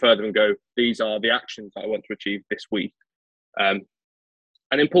that down further and go, these are the actions that I want to achieve this week. And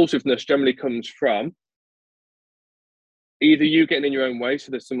impulsiveness generally comes from either you getting in your own way. So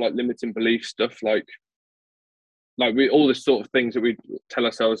there's some like limiting belief stuff, like we all this sort of things that we tell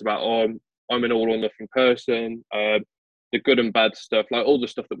ourselves about, oh, I'm an all or nothing person, the good and bad stuff, like all the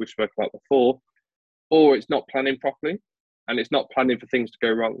stuff that we spoke about before, or it's not planning properly, and it's not planning for things to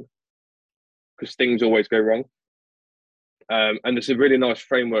go wrong, because things always go wrong. And there's a really nice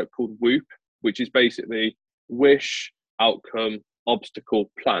framework called WOOP, which is basically wish, outcome,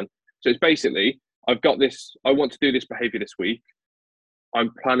 obstacle, plan. So it's basically, I've got this, I want to do this behavior this week.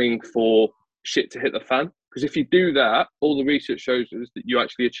 I'm planning for shit to hit the fan. Because if you do that, all the research shows us that you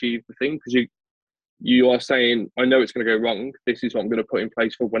actually achieve the thing, because you are saying, I know it's going to go wrong. This is what I'm going to put in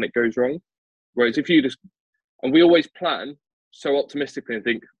place for when it goes wrong. Whereas if you just, and we always plan so optimistically and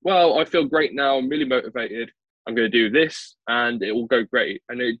think, well, I feel great now. I'm really motivated. I'm going to do this and it will go great.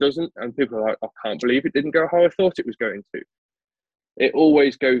 And it doesn't. And people are like, I can't believe it didn't go how I thought it was going to. It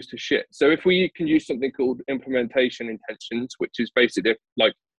always goes to shit. So if we can use something called implementation intentions, which is basically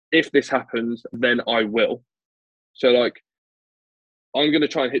like, if this happens, then I will. So like, I'm going to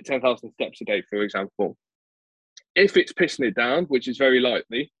try and hit 10,000 steps a day, for example. If it's pissing it down, which is very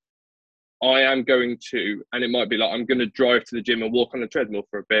likely, I am going to, and it might be like, I'm going to drive to the gym and walk on the treadmill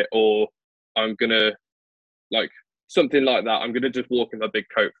for a bit, or I'm going to like something like that. I'm going to just walk in my big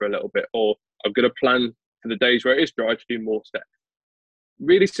coat for a little bit, or I'm going to plan for the days where it is dry to do more steps.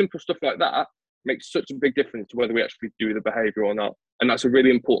 Really simple stuff like that makes such a big difference to whether we actually do the behavior or not. And that's a really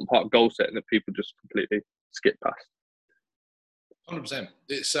important part of goal setting that people just completely skip past. 100%.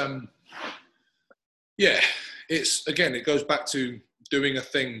 It's, yeah, it's, again, it goes back to doing a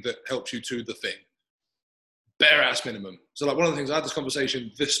thing that helps you to the thing. Bare ass minimum. So like one of the things, I had this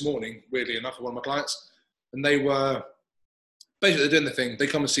conversation this morning, weirdly enough, with one of my clients, and they were basically doing the thing. They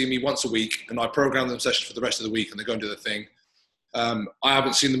come and see me once a week, and I program them sessions for the rest of the week, and they go and do the thing. I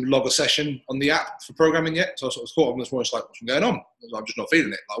haven't seen them log a session on the app for programming yet, so I sort of caught them this morning, it's like, what's going on? I'm just not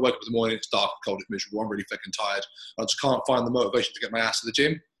feeling it. Like, I wake up in the morning, it's dark, cold, it's miserable, I'm really fucking tired. I just can't find the motivation to get my ass to the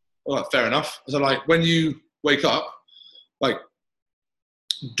gym. All right, fair enough. So like, when you wake up, like,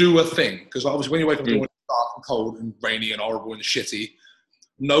 do a thing. Because obviously when you wake up in the morning, it's dark and cold and rainy and horrible and shitty,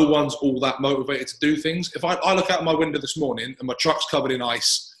 no one's all that motivated to do things. If I look out my window this morning and my truck's covered in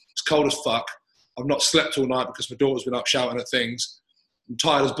ice, it's cold as fuck, I've not slept all night because my daughter's been up shouting at things, I'm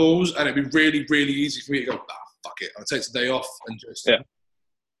tired as balls, and it'd be really, really easy for me to go, fuck it, I'll take the day off and just... Yeah.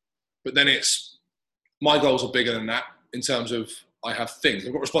 But then it's, my goals are bigger than that in terms of I have things.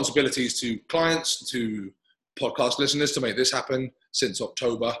 I've got responsibilities to clients, to podcast listeners to make this happen since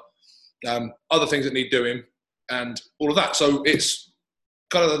October, other things that need doing and all of that. So it's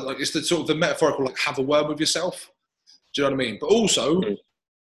kind of like, it's the sort of the metaphorical, like, have a word with yourself. Do you know what I mean? But also,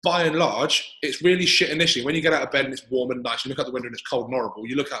 by and large, it's really shit initially. When you get out of bed and it's warm and nice, you look out the window and it's cold and horrible,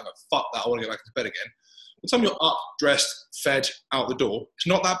 you look out and go, fuck that, I want to get back into bed again. By the time you're up, dressed, fed, out the door, it's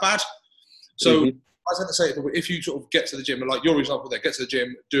not that bad. So I was going to say, if you sort of get to the gym, and like your example there, get to the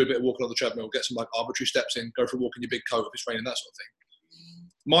gym, do a bit of walking on the treadmill, get some like arbitrary steps in, go for a walk in your big coat if it's raining, that sort of thing.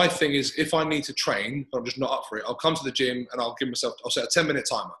 My thing is, if I need to train, but I'm just not up for it, I'll come to the gym and I'll set a 10-minute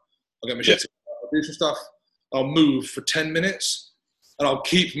timer. I'll get my shit together, I'll do some stuff, I'll move for 10 minutes, and I'll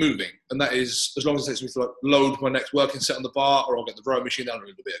keep moving. And that is, as long as it takes me to like load my next working set on the bar, or I'll get the row machine down and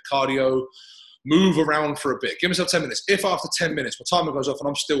do a bit of cardio, move around for a bit. Give myself 10 minutes. If after 10 minutes my timer goes off and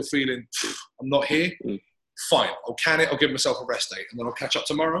I'm still feeling, I'm not here, fine. I'll can it, I'll give myself a rest day, and then I'll catch up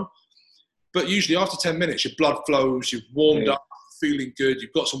tomorrow. But usually after 10 minutes, your blood flows, you've warmed up, feeling good,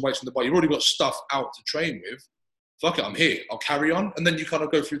 you've got some weights in the bar, you've already got stuff out to train with. Fuck it, I'm here. I'll carry on. And then you kind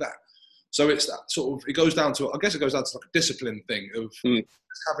of go through that. So it's that sort of, it goes down to, I guess it goes down to like a discipline thing of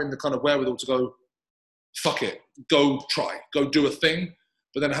having the kind of wherewithal to go, fuck it, go try, go do a thing.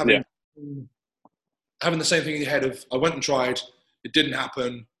 But then having the same thing in your head of, I went and tried, it didn't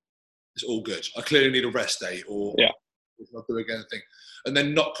happen, it's all good. I clearly need a rest day, or I'll do again thing. And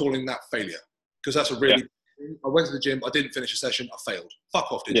then not calling that failure. Because that's a really, I went to the gym, I didn't finish a session, I failed.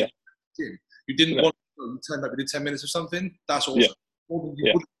 Fuck off, did you? You didn't want to go, you turned up, you did 10 minutes of something, that's awesome. More than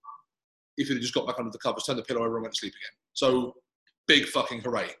you would if you'd just got back under the covers, turned the pillow over and went to sleep again. So big fucking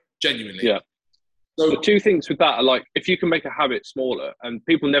hooray, genuinely. Yeah. So the two things with that are like, if you can make a habit smaller, and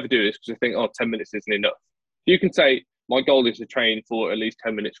people never do this because they think, 10 minutes isn't enough. You can say, my goal is to train for at least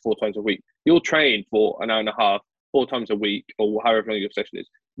 10 minutes 4 times a week. You'll train for an hour and a half, 4 times a week, or however long your session is,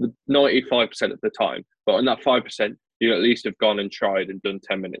 95% of the time. But on that 5%, you at least have gone and tried and done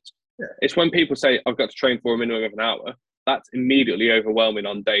 10 minutes. Yeah. It's when people say, I've got to train for a minimum of an hour, that's immediately overwhelming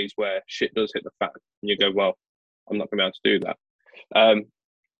on days where shit does hit the fan. And you go, well, I'm not going to be able to do that.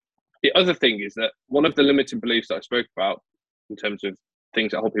 The other thing is that one of the limiting beliefs that I spoke about in terms of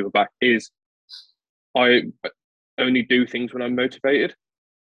things that hold people back is I only do things when I'm motivated.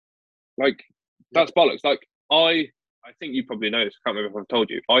 Like, that's bollocks. Like, I think you probably know this. I can't remember if I've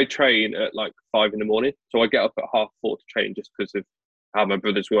told you. I train at like 5 a.m. So I get up at 4:30 to train just because of how my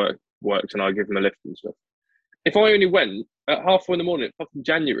brother's works, and I give him a lift and stuff. If I only went at 4:30 in fucking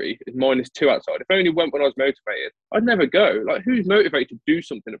January, it's -2 outside. If I only went when I was motivated, I'd never go. Like, who's motivated to do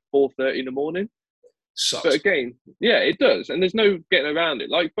something at 4:30 in the morning? Sucks. But again, yeah, it does. And there's no getting around it.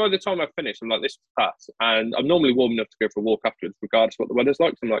 Like, by the time I finish, I'm like, this is past. And I'm normally warm enough to go for a walk afterwards, regardless of what the weather's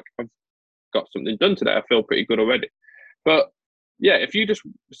like. So I'm like, I've got something done today. I feel pretty good already. But yeah, if you just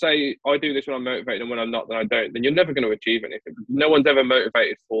say, I do this when I'm motivated and when I'm not, then I don't, then you're never going to achieve anything. No one's ever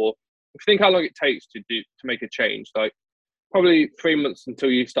motivated for, if you think how long it takes to make a change, like probably 3 months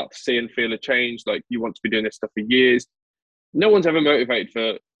until you start to see and feel a change, like you want to be doing this stuff for years. No one's ever motivated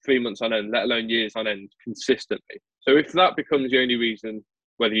for 3 months on end, let alone years on end, consistently. So if that becomes the only reason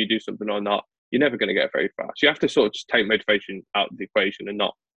whether you do something or not, you're never going to get very fast. You have to sort of just take motivation out of the equation and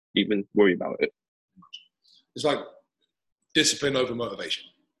not even worry about it. It's like discipline over motivation.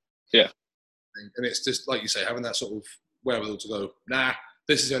 Yeah. And it's just, like you say, having that sort of wherewithal to go, nah,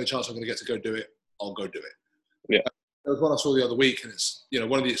 this is the only chance I'm going to get to go do it. I'll go do it. Yeah. There was one I saw the other week, and it's,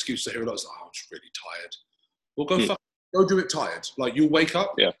 one of the excuses I hear a lot is, I'm just really tired. Well, go do it tired. Like, you'll wake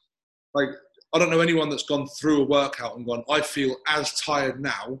up. Yeah. Like, I don't know anyone that's gone through a workout and gone, I feel as tired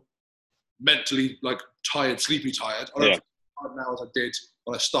now, mentally, like tired, sleepy tired. I don't feel as tired now as I did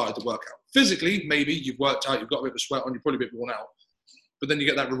when I started the workout. Physically, maybe you've worked out, you've got a bit of sweat on, you're probably a bit worn out. But then you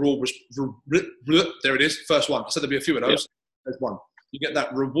get that reward. There it is, first one. I said there'd be a few of those. Yeah. There's one. You get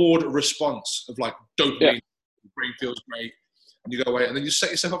that reward response of like dopamine. Yeah. Your brain feels great. And you go away and then you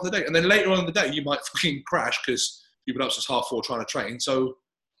set yourself up for the day. And then later on in the day, you might fucking crash because you've been up since 4:30 trying to train. So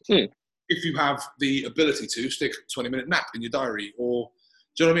if you have the ability to, stick a 20-minute nap in your diary, or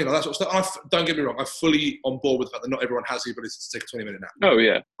do you know what I mean? Like that sort of stuff. Don't get me wrong. I'm fully on board with the fact that not everyone has the ability to take a 20-minute nap. Oh,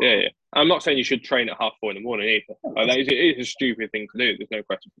 yeah. I'm not saying you should train at 4:30 in the morning either. Like, it is a stupid thing to do. There's no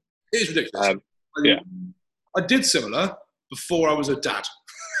question. It is ridiculous. I did similar before I was a dad.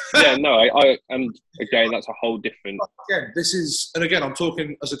 Yeah, no, and again, that's a whole different. Again, I'm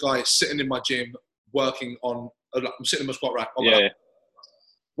talking as a guy sitting in my gym, working on, I'm sitting in my squat rack.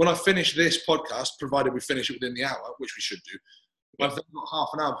 When I finish this podcast, provided we finish it within the hour, which we should do, I've then got half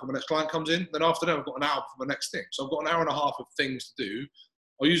an hour before my next client comes in. Then after that, I've got an hour for my next thing. So I've got an hour and a half of things to do.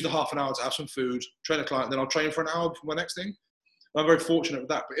 I'll use the half an hour to have some food, train a client, then I'll train for an hour before my next thing. I'm very fortunate with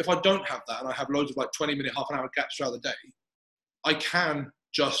that. But if I don't have that and I have loads of like 20-minute, half an hour gaps throughout the day, I can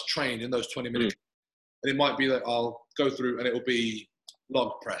just train in those 20 minutes. And it might be that I'll go through and it'll be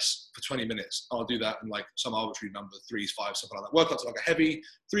log press for 20 minutes. I'll do that in like some arbitrary number, 3s, 5s, something like that. Work up to like a heavy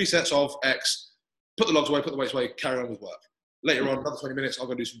 3 sets of X, put the logs away, put the weights away, carry on with work. Later on, another 20 minutes, I'll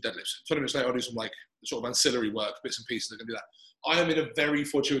go do some deadlifts. 20 minutes later, I'll do some like sort of ancillary work, bits and pieces. I can do that. I am in a very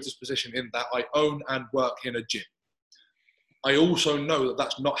fortuitous position in that I own and work in a gym. I also know that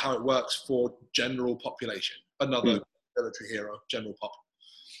that's not how it works for general population. Another military hero, General Pop.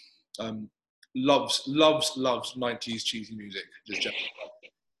 Loves 90s cheesy music. Just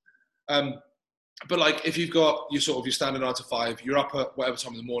general. But like, if you've got your standard 9 to 5, you're up at whatever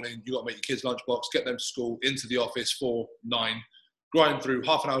time in the morning, you got to make your kids' lunchbox, get them to school, into the office for 9, grind through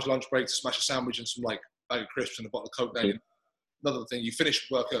half an hour's lunch break to smash a sandwich and some like bag of crisps and a bottle of Coke down. Another thing, you finish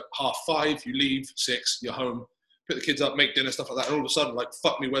work at 5:30, you leave 6, you're home, pick the kids up, make dinner, stuff like that, and all of a sudden, like,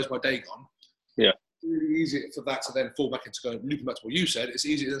 fuck me, where's my day gone? Yeah. It's really easy for that to then fall back into going, looping back to what you said. It's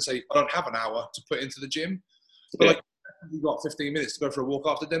easy to then say, I don't have an hour to put into the gym. But like, you've got 15 minutes to go for a walk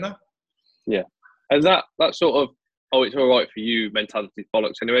after dinner. Yeah. And that sort of, it's all right for you mentality is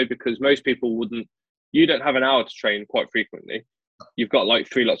bollocks anyway, because most people you don't have an hour to train quite frequently. You've got like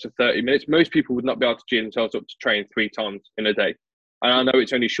 3 lots of 30 minutes. Most people would not be able to gee themselves up to train 3 times in a day. And I know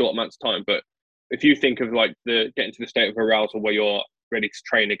it's only short amounts of time, but if you think of like getting to the state of arousal where you're ready to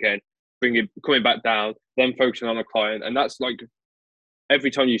train again, coming back down, then focusing on a client, and that's like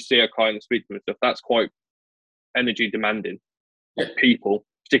every time you see a client and speak to them and stuff, that's quite energy demanding of people,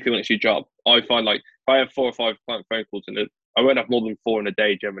 particularly when it's your job. I find like if I have 4 or 5 client phone calls I won't have more than 4 in a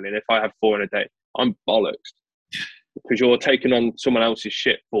day generally, and if I have 4 in a day, I'm bollocks because you're taking on someone else's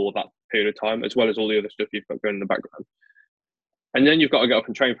shit for that period of time, as well as all the other stuff you've got going in the background. And then you've got to get up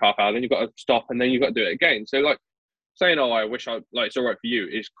and train for half hour, then you've got to stop, and then you've got to do it again. So like saying, oh, I wish it's all right for you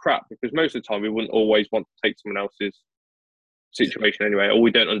is crap, because most of the time we wouldn't always want to take someone else's situation anyway, or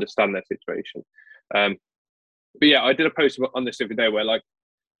we don't understand their situation. But yeah, I did a post on this the other day where like,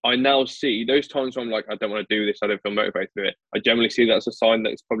 I now see those times where I'm like, I don't want to do this, I don't feel motivated to do it. I generally see that as a sign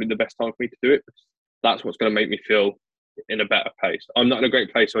that it's probably the best time for me to do it. That's what's going to make me feel in a better place. I'm not in a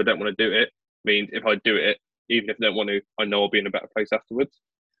great place, so I don't want to do it. Means if I do it, even if I don't want to, I know I'll be in a better place afterwards.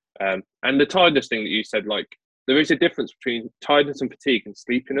 And the tiredness thing that you said, like, there is a difference between tiredness and fatigue and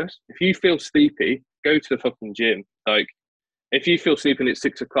sleepiness. If you feel sleepy, go to the fucking gym. Like, if you feel sleepy at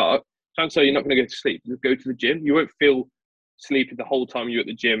 6 o'clock, chances are you're not going to go to sleep. Just go to the gym. You won't feel sleepy the whole time you're at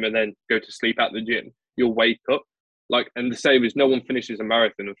the gym and then go to sleep at the gym. You'll wake up. Like, and the same is no one finishes a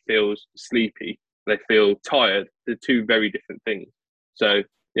marathon and feels sleepy. They feel tired. They're two very different things. So,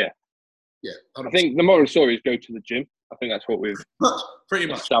 yeah. Yeah. 100%. I think the moral story is go to the gym. I think that's what we've pretty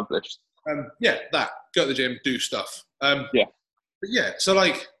much established. Yeah, that. Go to the gym, do stuff. Yeah. But yeah, so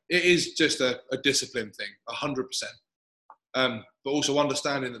like, it is just a discipline thing, 100%. But also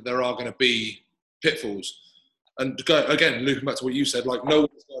understanding that there are going to be pitfalls. And again, looping back to what you said, like, no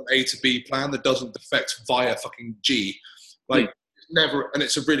one's got an A to B plan that doesn't defect via fucking G. Like, never, and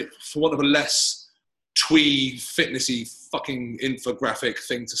it's a really, for want of a less twee, fitnessy fucking infographic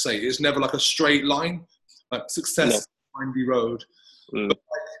thing to say, it's never like a straight line. Like, success, windy road. But like,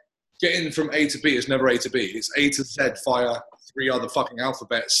 getting from A to B is never A to B. It's A to Z via 3 other fucking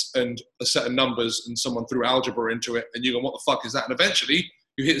alphabets and a set of numbers, and someone threw algebra into it, and you go, what the fuck is that? And eventually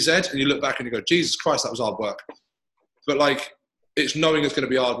you hit Z and you look back and you go, Jesus Christ, that was hard work. But like, it's knowing it's going to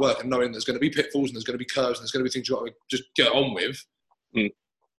be hard work and knowing there's going to be pitfalls and there's going to be curves and there's going to be things you've got to just get on with.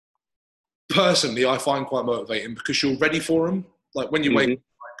 Personally, I find quite motivating because you're ready for them. Like, when you wake up,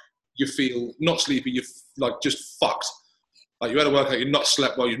 you feel not sleepy, you're like just fucked. Like, you had a workout, you're not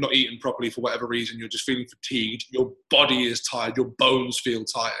slept well, you've not eaten properly for whatever reason, you're just feeling fatigued, your body is tired, your bones feel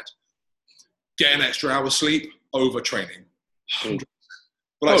tired. Get an extra hour's sleep over training. 100%.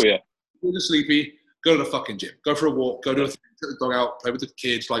 But like, you're just sleepy, go to the fucking gym, go for a walk, go to take the dog out, play with the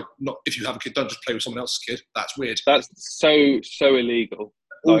kids. Like, not if you have a kid, don't just play with someone else's kid. That's weird. That's so illegal.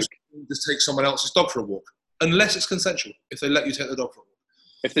 Also, just take someone else's dog for a walk, unless it's consensual. If they let you take the dog for a walk.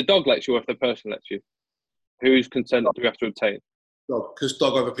 If the dog lets you, or if the person lets you, whose consent do we have to obtain? Dog, because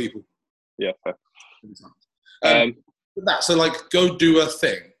dog over people. Yeah, fair. So like, go do a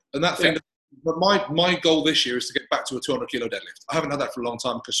thing, and that thing. But my goal this year is to get back to a 200 kilo deadlift. I haven't had that for a long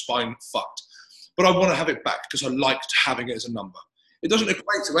time because spine fucked. But I want to have it back because I liked having it as a number. It doesn't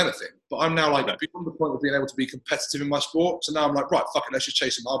equate to anything, but I'm now like beyond the point of being able to be competitive in my sport. So now I'm like, right, fuck it, let's just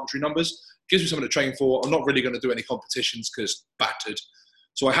chase some arbitrary numbers. Gives me something to train for. I'm not really going to do any competitions because battered.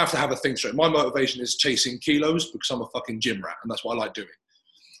 So I have to have a thing straight. My motivation is chasing kilos because I'm a fucking gym rat and that's what I like doing.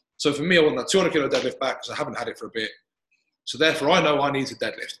 So for me, I want that 200 kilo deadlift back because I haven't had it for a bit. So therefore, I know I need to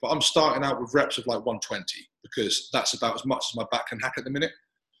deadlift, but I'm starting out with reps of like 120 because that's about as much as my back can hack at the minute.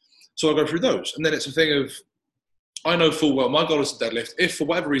 So I go through those. And then it's a thing of, I know full well my goal is to deadlift. If for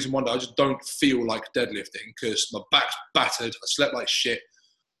whatever reason one day I just don't feel like deadlifting because my back's battered, I slept like shit,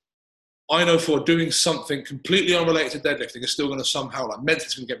 I know for doing something completely unrelated to deadlifting is still going to somehow, like, mentally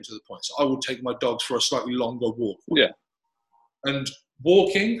it's going to get me to the point. So I will take my dogs for a slightly longer walk. Yeah. And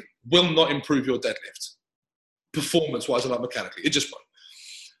walking will not improve your deadlift, performance-wise and like mechanically. It just won't.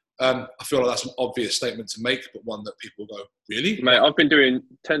 I feel like that's an obvious statement to make, but one that people go, really? Mate, I've been doing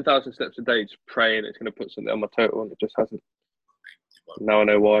 10,000 steps a day, just praying it's going to put something on my total, and it just hasn't. Now I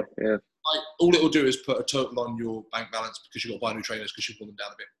know why, yeah. All it will do is put a total on your bank balance because you've got to buy new trainers because you've pulled them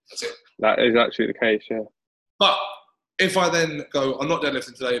down a bit. That's it. That is actually the case, yeah. But if I then go, I'm not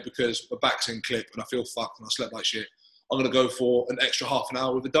deadlifting today because my back's in clip and I feel fucked and I slept like shit, I'm going to go for an extra half an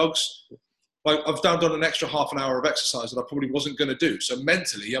hour with the dogs. Like, I've done an extra half an hour of exercise that I probably wasn't going to do. So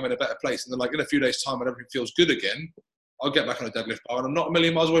mentally, I'm in a better place. And then, like, in a few days' time when everything feels good again, I'll get back on a deadlift bar and I'm not a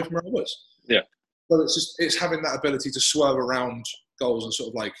million miles away from where I was. Yeah. So it's having that ability to swerve around goals and sort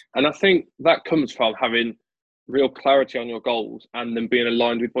of like... And I think that comes from having real clarity on your goals and then being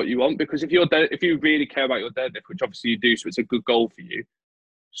aligned with what you want. Because if you really care about your deadlift, which obviously you do, so it's a good goal for you,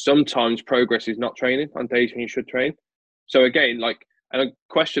 sometimes progress is not training on days when you should train. So again, like, and a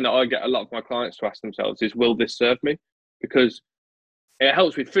question that I get a lot of my clients to ask themselves is, will this serve me? Because it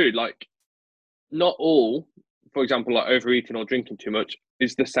helps with food. Like, not all, for example, like overeating or drinking too much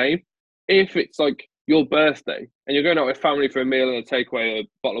is the same. If it's like your birthday and you're going out with family for a meal and a takeaway, a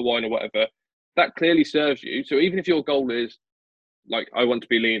bottle of wine or whatever, that clearly serves you. So even if your goal is like, I want to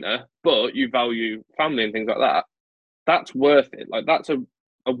be leaner, but you value family and things like that, that's worth it. Like, that's a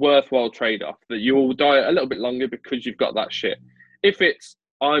a worthwhile trade-off, that you will diet a little bit longer because you've got that shit. If it's,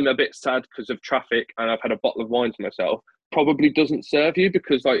 I'm a bit sad because of traffic and I've had a bottle of wine to myself, probably doesn't serve you,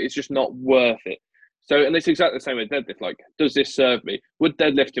 because like it's just not worth it. So, and it's exactly the same with deadlift. Like, does this serve me? Would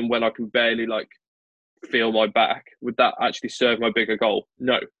deadlifting when I can barely like feel my back, would that actually serve my bigger goal?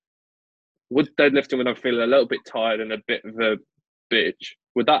 No. Would deadlifting when I'm feeling a little bit tired and a bit of a bitch,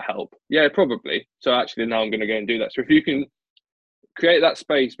 would that help? Yeah, probably. So actually now I'm going to go and do that. So if you can create that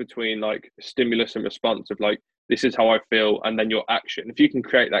space between like stimulus and response of like, this is how I feel, and then your action, if you can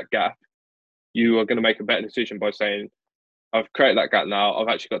create that gap, you are going to make a better decision by saying, I've created that gap now, I've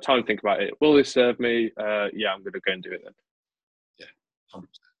actually got time to think about it. Will this serve me? Yeah, I'm going to go and do it then. Yeah, 100%.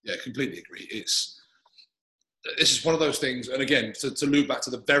 Yeah, completely agree. This is one of those things, and again, to loop back to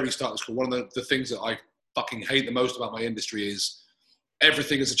the very start of the school, one of the things that I fucking hate the most about my industry is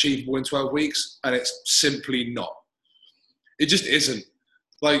everything is achievable in 12 weeks, and it's simply not. It just isn't.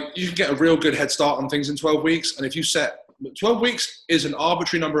 Like, you can get a real good head start on things in 12 weeks, and if you set 12 weeks is an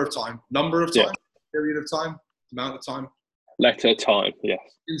arbitrary number of time, period of time, amount of time. Letter time, yes.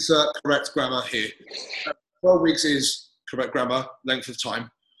 Insert correct grammar here. 12 weeks is correct grammar, length of time,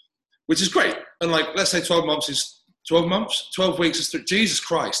 which is great. And like, let's say 12 months is 12 months. 12 weeks is Jesus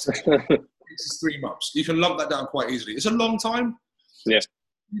Christ. 12 weeks is 3 months. You can lump that down quite easily. It's a long time. Yeah.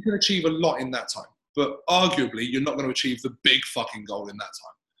 You can achieve a lot in that time, but arguably you're not going to achieve the big fucking goal in that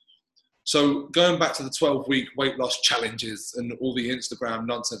time. So going back to the 12-week weight loss challenges and all the Instagram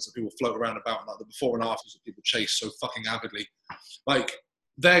nonsense that people float around about, like the before and afters that people chase so fucking avidly, like,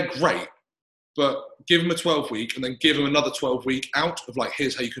 they're great. But give them a 12-week and then give them another 12-week out of like,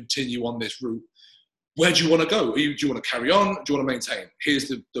 here's how you continue on this route. Where do you want to go? Do you want to carry on? Do you want to maintain? Here's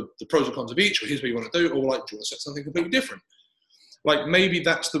the pros and cons of each, or here's what you want to do, or like, do you want to set something completely different? Like, maybe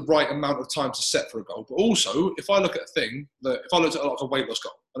that's the right amount of time to set for a goal. But also, if I look at a thing, if I looked at like a weight loss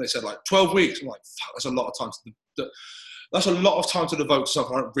goal and they said like 12 weeks, I'm like, fuck, that's a lot of time that's a lot of time to devote to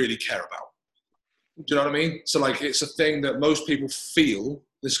something I don't really care about. Do you know what I mean? So like, it's a thing that most people feel,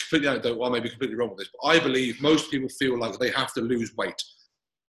 this is completely anecdotal, I may be completely wrong with this, but I believe most people feel like they have to lose weight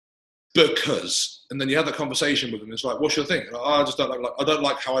because, and then you have that conversation with them, it's like, what's your thing? Like, I just don't like, I don't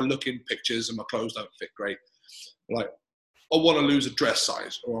like how I look in pictures and my clothes don't fit great. Like, I want to lose a dress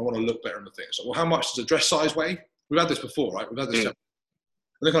size, or I want to look better in the thing. So, well, how much does a dress size weigh? We've had this before, right? We've had this. And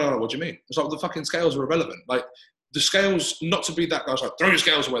they're kind of like, what do you mean? It's like, the fucking scales are irrelevant. Like, the scales, not to be that guy's like, throw your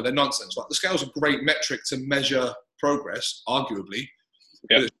scales away, they're nonsense. Like, the scales are a great metric to measure progress, arguably.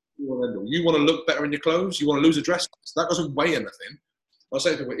 Yeah. You want to look better in your clothes, you want to lose a dress size. That doesn't weigh anything. I'll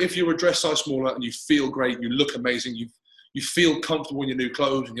say to people, if you're a dress size smaller and you feel great, you look amazing, you feel comfortable in your new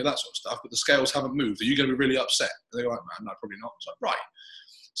clothes and that sort of stuff, but the scales haven't moved, are you going to be really upset? And they're like, man, no, probably not. It's like, right.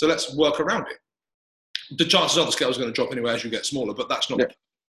 So let's work around it. The chances are the scales are going to drop anyway as you get smaller, but that's not.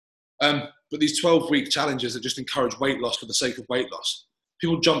 Yeah. But these 12-week challenges that just encourage weight loss for the sake of weight loss,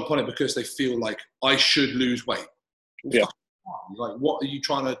 people jump on it because they feel like, I should lose weight. Well, yeah. Like, what are you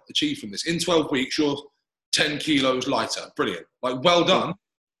trying to achieve from this? In 12 weeks, you're 10 kilos lighter. Brilliant. Like, well done.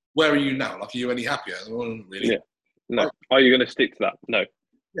 Where are you now? Like, are you any happier? Well, really? Yeah. No. Are you going to stick to that? No.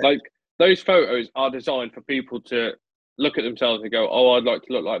 Yeah. Like, those photos are designed for people to look at themselves and go, oh, I'd like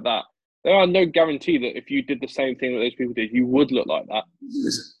to look like that. There are no guarantee that if you did the same thing that those people did, you would look like that.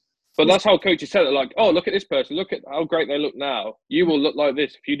 But that's how coaches said it. Like, oh, look at this person. Look at how great they look now. You will look like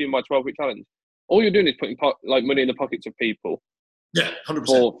this if you do my 12-week challenge. All you're doing is putting like money in the pockets of people. Yeah, 100%.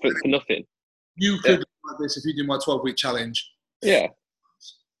 For nothing. You could look like this if you do my 12-week challenge. Yeah.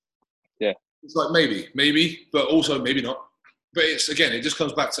 Yeah. It's like maybe, but also maybe not. But it's, again, it just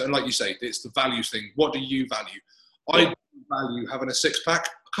comes back to, and like you say, it's the values thing. What do you value? I value having a six-pack.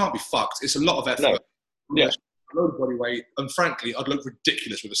 I can't be fucked. It's a lot of effort. No. Yeah. A load of body weight. And frankly, I'd look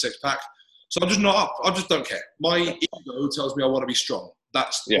ridiculous with a six-pack. So I'm just not up. I just don't care. My ego tells me I want to be strong.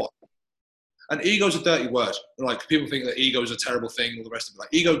 That's what. And ego is a dirty word. Like, people think that ego is a terrible thing, all the rest of it. Like,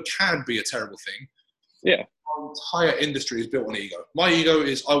 ego can be a terrible thing. Yeah. Our entire industry is built on ego. My ego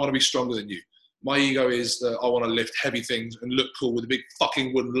is, I want to be stronger than you. My ego is that I want to lift heavy things and look cool with a big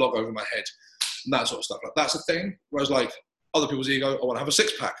fucking wooden log over my head and that sort of stuff. Like, that's a thing. Whereas, like, other people's ego, I want to have a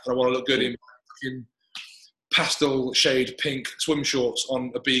six-pack and I want to look good in fucking pastel shade pink swim shorts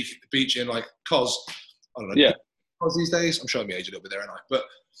on a beach in, like, Cos. I don't know. Yeah. Cos these days? I'm showing my age a little bit there, aren't I? But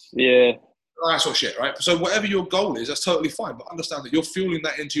yeah. That sort of shit, right? So whatever your goal is, that's totally fine. But understand that you're fueling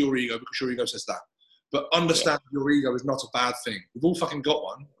that into your ego because your ego says that. But understand your ego is not a bad thing. We've all fucking got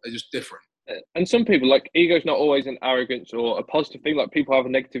one. They're just different. And some people, like, ego's not always an arrogance or a positive thing. Like, people have a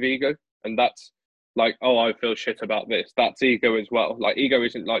negative ego, and that's like, oh, I feel shit about this. That's ego as well. Like, ego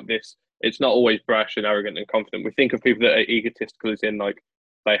isn't like this. It's not always brash and arrogant and confident. We think of people that are egotistical as in, like,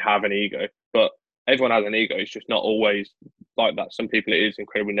 they have an ego. But everyone has an ego. It's just not always like that. Some people, it is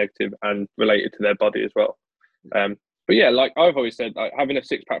incredibly negative and related to their body as well. But yeah, like I've always said, like having a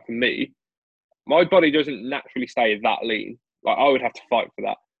six pack for me, my body doesn't naturally stay that lean. Like I would have to fight for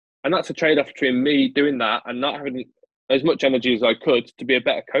that. And that's a trade-off between me doing that and not having as much energy as I could to be a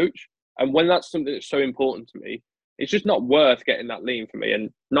better coach. And when that's something that's so important to me, it's just not worth getting that lean for me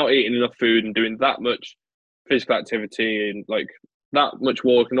and not eating enough food and doing that much physical activity and like that much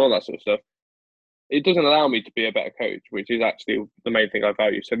walk and all that sort of stuff. It doesn't allow me to be a better coach, which is actually the main thing I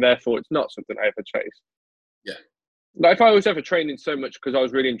value. So therefore, it's not something I ever chase. Yeah. Like if I was ever training so much because I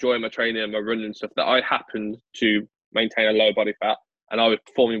was really enjoying my training and my running and stuff that I happened to maintain a low body fat and I was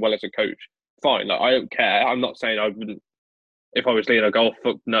performing well as a coach, fine. Like I don't care. I'm not saying I wouldn't. If I was lean, I'd go, oh,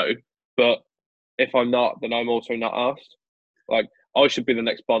 fuck no. But if I'm not, then I'm also not asked. Like I should be the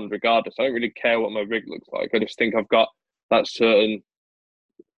next Bond regardless. I don't really care what my rig looks like. I just think I've got that certain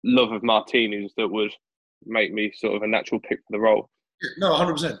love of martinis that would make me sort of a natural pick for the role. No,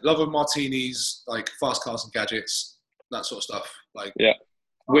 100%. Love of martinis, like fast cars and gadgets, that sort of stuff. Like yeah,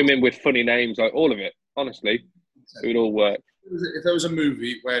 women with funny names, like all of it. Honestly, it would all work. If there was a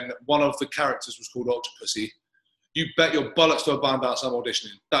movie when one of the characters was called Octopussy, you bet your bollocks to a band out some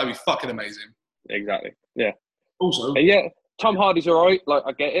auditioning. That would be fucking amazing. Exactly. Yeah. Also, and yeah, Tom Hardy's all right. Like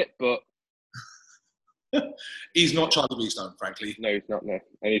I get it, but he's not Charlie Beestone, frankly. No, he's not. No,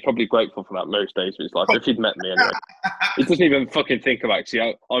 and he's probably grateful for that most days of his life. If he'd met me anyway, he doesn't even fucking think about. See,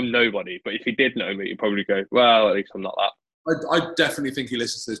 I'm nobody. But if he did know me, he'd probably go, "Well, at least I'm not that." I definitely think he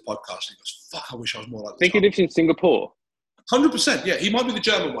listens to this podcast and he goes, "Fuck, I wish I was more like this." Think he lives in Singapore. 100%. Yeah, he might be the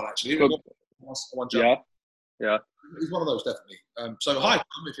German one actually. One German. Yeah. He's one of those definitely. So hi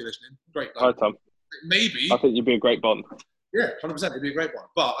Tom, if you're listening. Great. Hi Tom. Maybe. I think you'd be a great Bond. Yeah, 100%. It'd be a great one.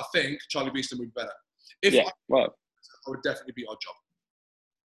 But I think Charlie Beeston would be better. If I would definitely be Odd Job.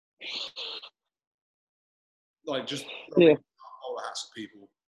 Like just all the hats of people.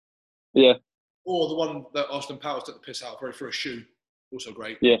 Yeah. Or the one that Austin Powers took the piss out for a shoe. Also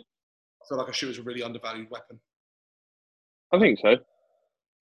great. Yeah. I feel like a shoe is a really undervalued weapon. I think so.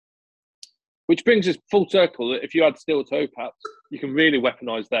 Which brings us full circle that if you had steel toe caps, you can really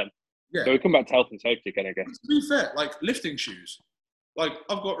weaponise them. Yeah. So we come back to health and safety again, I guess. To be fair, like lifting shoes. Like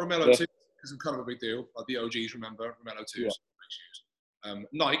I've got Romello 2s, it's kind of a big deal. Like the OGs remember Romello 2s, great shoes.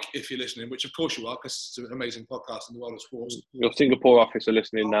 Nike, if you're listening, which of course you are, because it's an amazing podcast in the world of sports. Your Singapore office are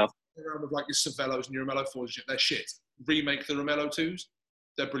listening now. Around with like your Cervelos and your Romello 4s, they're shit. Remake the Romello 2s,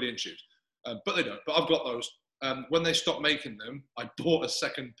 they're brilliant shoes. But they don't. But I've got those. When they stopped making them, I bought a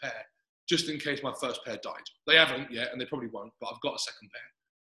second pair just in case my first pair died. They haven't yet, and they probably won't, but I've got a second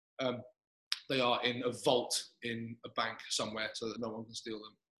pair. They are in a vault in a bank somewhere so that no one can steal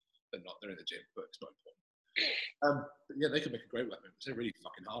them. They're not. They're in the gym, but it's not important. But yeah, they could make a great weapon. They're really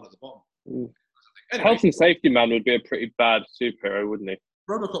fucking hard at the bottom. Anyway, health and safety man would be a pretty bad superhero, wouldn't he?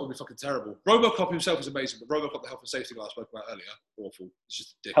 Robocop would be fucking terrible. Robocop himself is amazing, but Robocop, the health and safety guy I spoke about earlier, awful. It's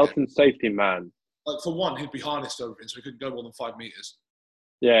just a dickhead. Health and safety man. Like for one, he'd be harnessed over it, so he couldn't go more than 5 meters.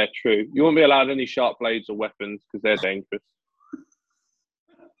 Yeah, true. You won't be allowed any sharp blades or weapons because they're dangerous.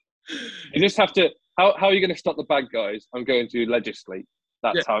 You just have to. How are you going to stop the bad guys? I'm going to legislate.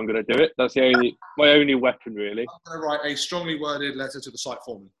 That's how I'm going to do it. That's my only weapon, really. I'm going to write a strongly worded letter to the site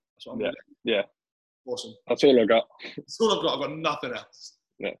foreman. That's what I'm going to do. Yeah. Awesome. That's all I got. That's all I've got. I've got nothing else.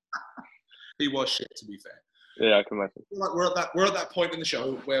 Yeah. He was shit, to be fair. Yeah, I can imagine. We're at that point in the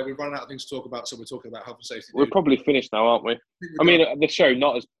show where we've run out of things to talk about, so we're talking about health and safety. We're probably finished now, aren't we? I mean, the show,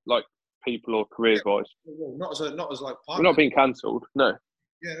 not as like people or careers wise. Not as like. We're not being cancelled. No.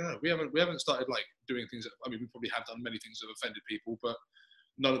 Yeah, no, we haven't started like doing things. I mean, we probably have done many things that have offended people, but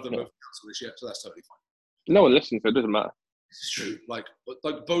none of them have cancelled this yet, so that's totally fine. No one listens, so it doesn't matter. This is true. Like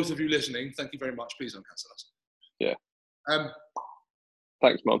both of you listening, thank you very much. Please don't cancel us. Yeah.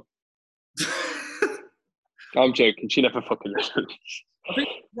 Thanks, Mum. I'm joking. She never fucking listens. I think.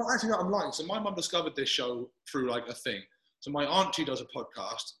 Well, actually, no, I'm lying. So my mum discovered this show through like a thing. So my aunt, she does a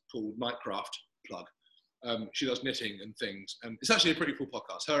podcast called Nightcraft Plug. She does knitting and things, and it's actually a pretty cool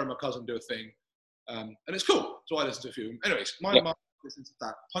podcast. Her and my cousin do a thing, and it's cool. So I listen to a few of them. Anyways, my mum listened to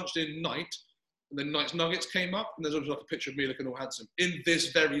that, punched in Night, and then Night's Nuggets came up, and there's also like a picture of me looking all handsome in this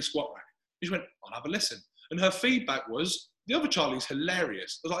very squat rack. She went, I'll have a listen. And her feedback was, the other Charlie's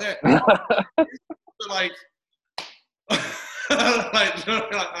hilarious. I was like,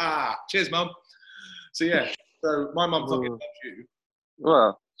 yeah. Cheers, Mum. So yeah, so my mum fucking loves you.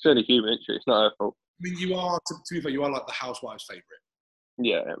 Well, it's only human, isn't it? It's not her fault. I mean, you are, to be fair, you are like the housewife's favourite.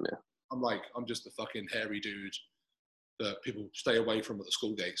 Yeah. I'm just the fucking hairy dude that people stay away from at the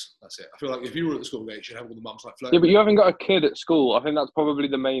school gates. That's it. I feel like if you were at the school gates, you'd have all the mums like Yeah, flirting. but you haven't got a kid at school. I think that's probably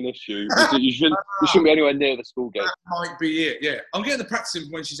the main issue. Is that you shouldn't be anywhere near the school gate. That might be it. Yeah, I'm getting the practice in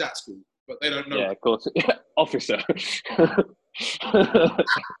when she's at school, but they don't know. Yeah, of course. Officer.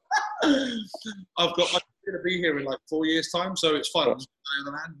 I'm going to be here in like 4 years' time, so it's fine. I'm just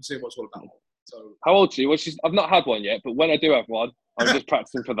going to land and see what it's all about. So, How old is she? Well, I've not had one yet, but when I do have one, I'm just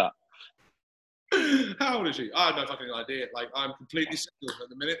practicing for that. how old is she? I have no fucking idea. Like, I'm completely single at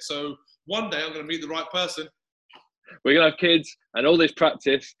the minute, so one day I'm going to meet the right person. We're going to have kids, and all this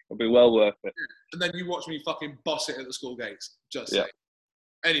practice will be well worth it. And then you watch me fucking boss it at the school gates. Just Yeah. say.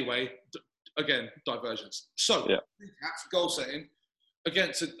 Anyway, again, divergence. So, Yeah. goal setting.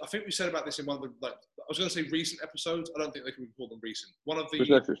 Again, so I think we said about this in one of the, like, I was going to say recent episodes. I don't think they can be called them recent. One of There's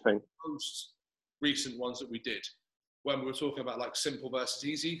the no such thing. most recent ones that we did when we were talking about like simple versus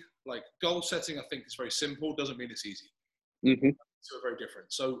easy. Like goal setting, I think is very simple. Doesn't mean it's easy. Mm-hmm. So very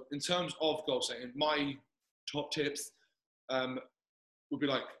different. So in terms of goal setting, my top tips would be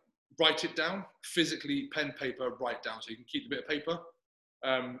like write it down, physically pen, paper, write down so you can keep the bit of paper.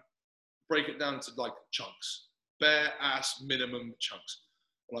 Break it down into like chunks, bare ass minimum chunks.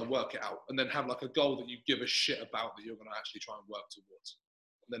 Like work it out and then have like a goal that you give a shit about that you're going to actually try and work towards.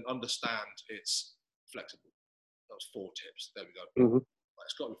 And then understand it's flexible. That was 4 tips. There we go. Mm-hmm. Like,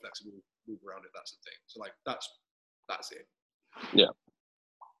 it's got to be flexible, move around it. That's the thing. So like that's it. Yeah.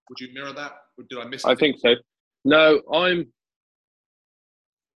 Would you mirror that? Or did I miss I anything? think so. No, I'm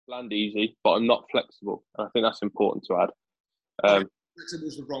bland easy, but I'm not flexible. And I think that's important to add. Flexible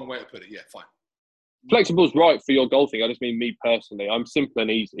is the wrong way to put it. Yeah, fine. Flexible's right for your goal thing. I just mean me personally. I'm simple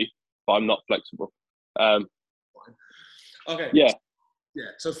and easy, but I'm not flexible. Fine. Okay. Yeah. Yeah.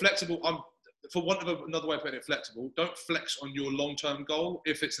 So flexible. For want of another way of putting it, flexible. Don't flex on your long-term goal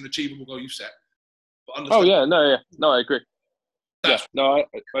if it's an achievable goal you've set. But understand. Oh yeah, no, I agree. That's No,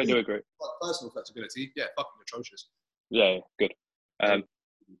 I do agree. like personal flexibility. Yeah, fucking atrocious. Yeah, good.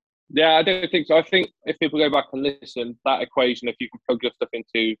 Yeah, I don't think so. I think if people go back and listen, that equation, if you can plug your stuff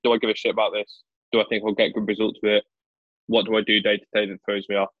into, do I give a shit about this? Do I think I'll get good results with it? What do I do day to day that throws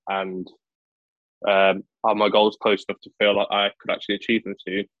me off? And are my goals close enough to feel like I could actually achieve them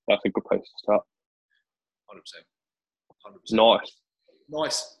soon? That's a good place to start. 100%. 100%.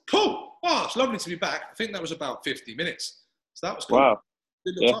 Nice. Cool. Oh, it's lovely to be back. I think that was about 50 minutes. So that was cool. Wow.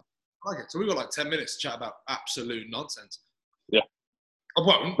 Good Yeah. time. I like it. So we've got like 10 minutes to chat about absolute nonsense. Yeah. I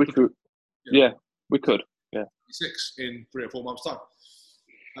won't. We could. Yeah, we could. Yeah. 6 in 3 or 4 months' time.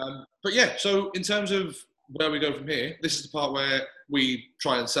 But yeah, so in terms of where we go from here, this is the part where we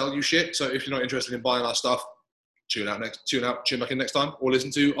try and sell you shit. So if you're not interested in buying our stuff, tune back in next time, or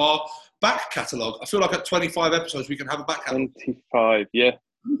listen to our back catalogue. I feel like at 25 episodes we can have a back catalogue. 25, yeah.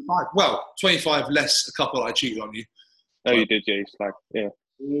 25. Well, 25 less a couple I cheated on you. Oh, you did, yeah. You slag. Yeah.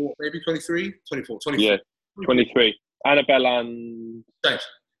 Or maybe 23, 24, 24. Yeah, 23. Annabelle and James,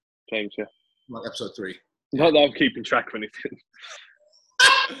 yeah. like episode 3. Not that I'm keeping track of anything.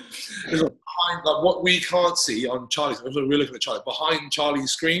 Behind, like, what we can't see on Charlie's, we're looking at Charlie, behind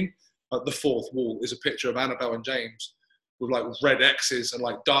Charlie's screen, at the 4th wall, is a picture of Annabelle and James with like red X's and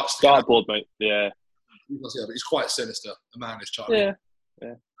like darts. Dartboard, mate. Yeah. You can't see that, but he's quite sinister. The man is Charlie.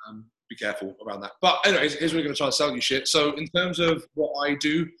 Yeah. Be careful around that. But anyways, here's where we're going to try and sell you shit. So in terms of what I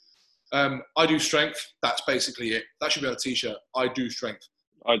do strength. That's basically it. That should be on a t-shirt. I do strength.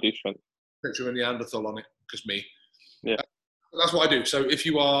 I do strength. Picture of a Neanderthal on it, because me. Yeah. That's what I do. So if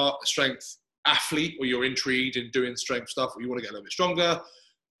you are a strength athlete, or you're intrigued in doing strength stuff, or you want to get a little bit stronger,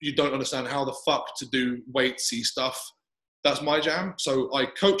 you don't understand how the fuck to do weightsy stuff, that's my jam. So I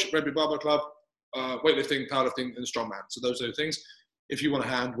coach at Red Bull Barbell Club, weightlifting, powerlifting, and strongman. So those are the things. If you want a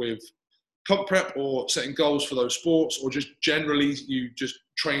hand with comp prep or setting goals for those sports, or just generally you just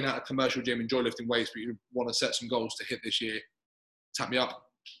train at a commercial gym, enjoy lifting weights, but you want to set some goals to hit this year, tap me up.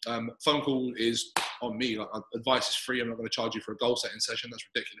 Phone call is on me. Like, advice is free. I'm not going to charge you for a goal setting session. That's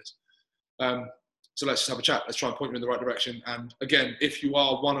ridiculous. So let's just have a chat. Let's try and point you in the right direction. And again, if you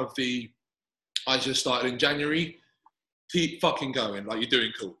are one of the, I just started in January, keep fucking going. Like, you're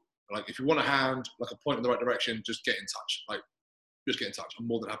doing cool. Like, if you want a hand, like a point in the right direction, just get in touch. Like, just get in touch. I'm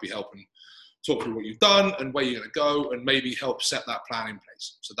more than happy helping talk through what you've done and where you're going to go, and maybe help set that plan in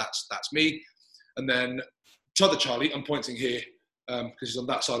place. So that's me. And then to other Charlie, I'm pointing here because he's on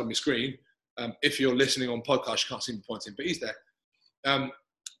that side of my screen. If you're listening on podcast, you can't see me pointing, but he's there.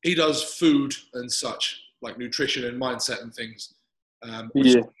 He does food and such, like nutrition and mindset and things.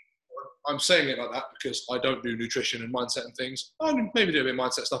 Yeah. I'm saying it like that because I don't do nutrition and mindset and things. I maybe do a bit of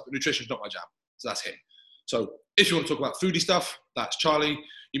mindset stuff, but nutrition's not my jam. So that's him. So If you want to talk about foodie stuff, that's Charlie.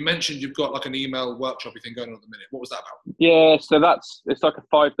 You mentioned you've got like an email workshop thing going on at the minute. What was that about? Yeah, so it's like a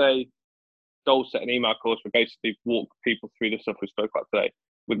 5-day goal setting email course where basically walk people through the stuff we spoke about today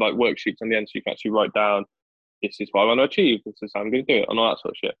with like worksheets on the end, so you can actually write down, this is what I want to achieve, this is how I'm going to do it, and all that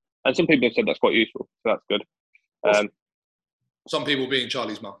sort of shit. And some people have said that's quite useful, so that's good. Some people being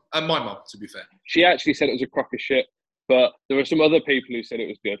Charlie's mum and my mum, to be fair. She actually said it was a crock of shit, but there were some other people who said it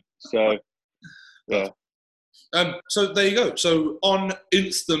was good. So, yeah. So there you go. So on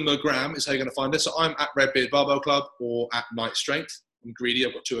Instagram is how you're going to find us. So I'm at Redbeard Barbell Club or at Night Strength. I'm greedy.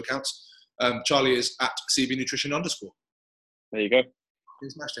 I've got 2 accounts. Charlie is at CB Nutrition _. There you go.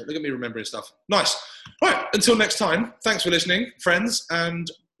 Smashed it. Look at me remembering stuff. Nice. Right. Until next time. Thanks for listening, friends, and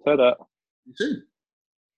So that. you too.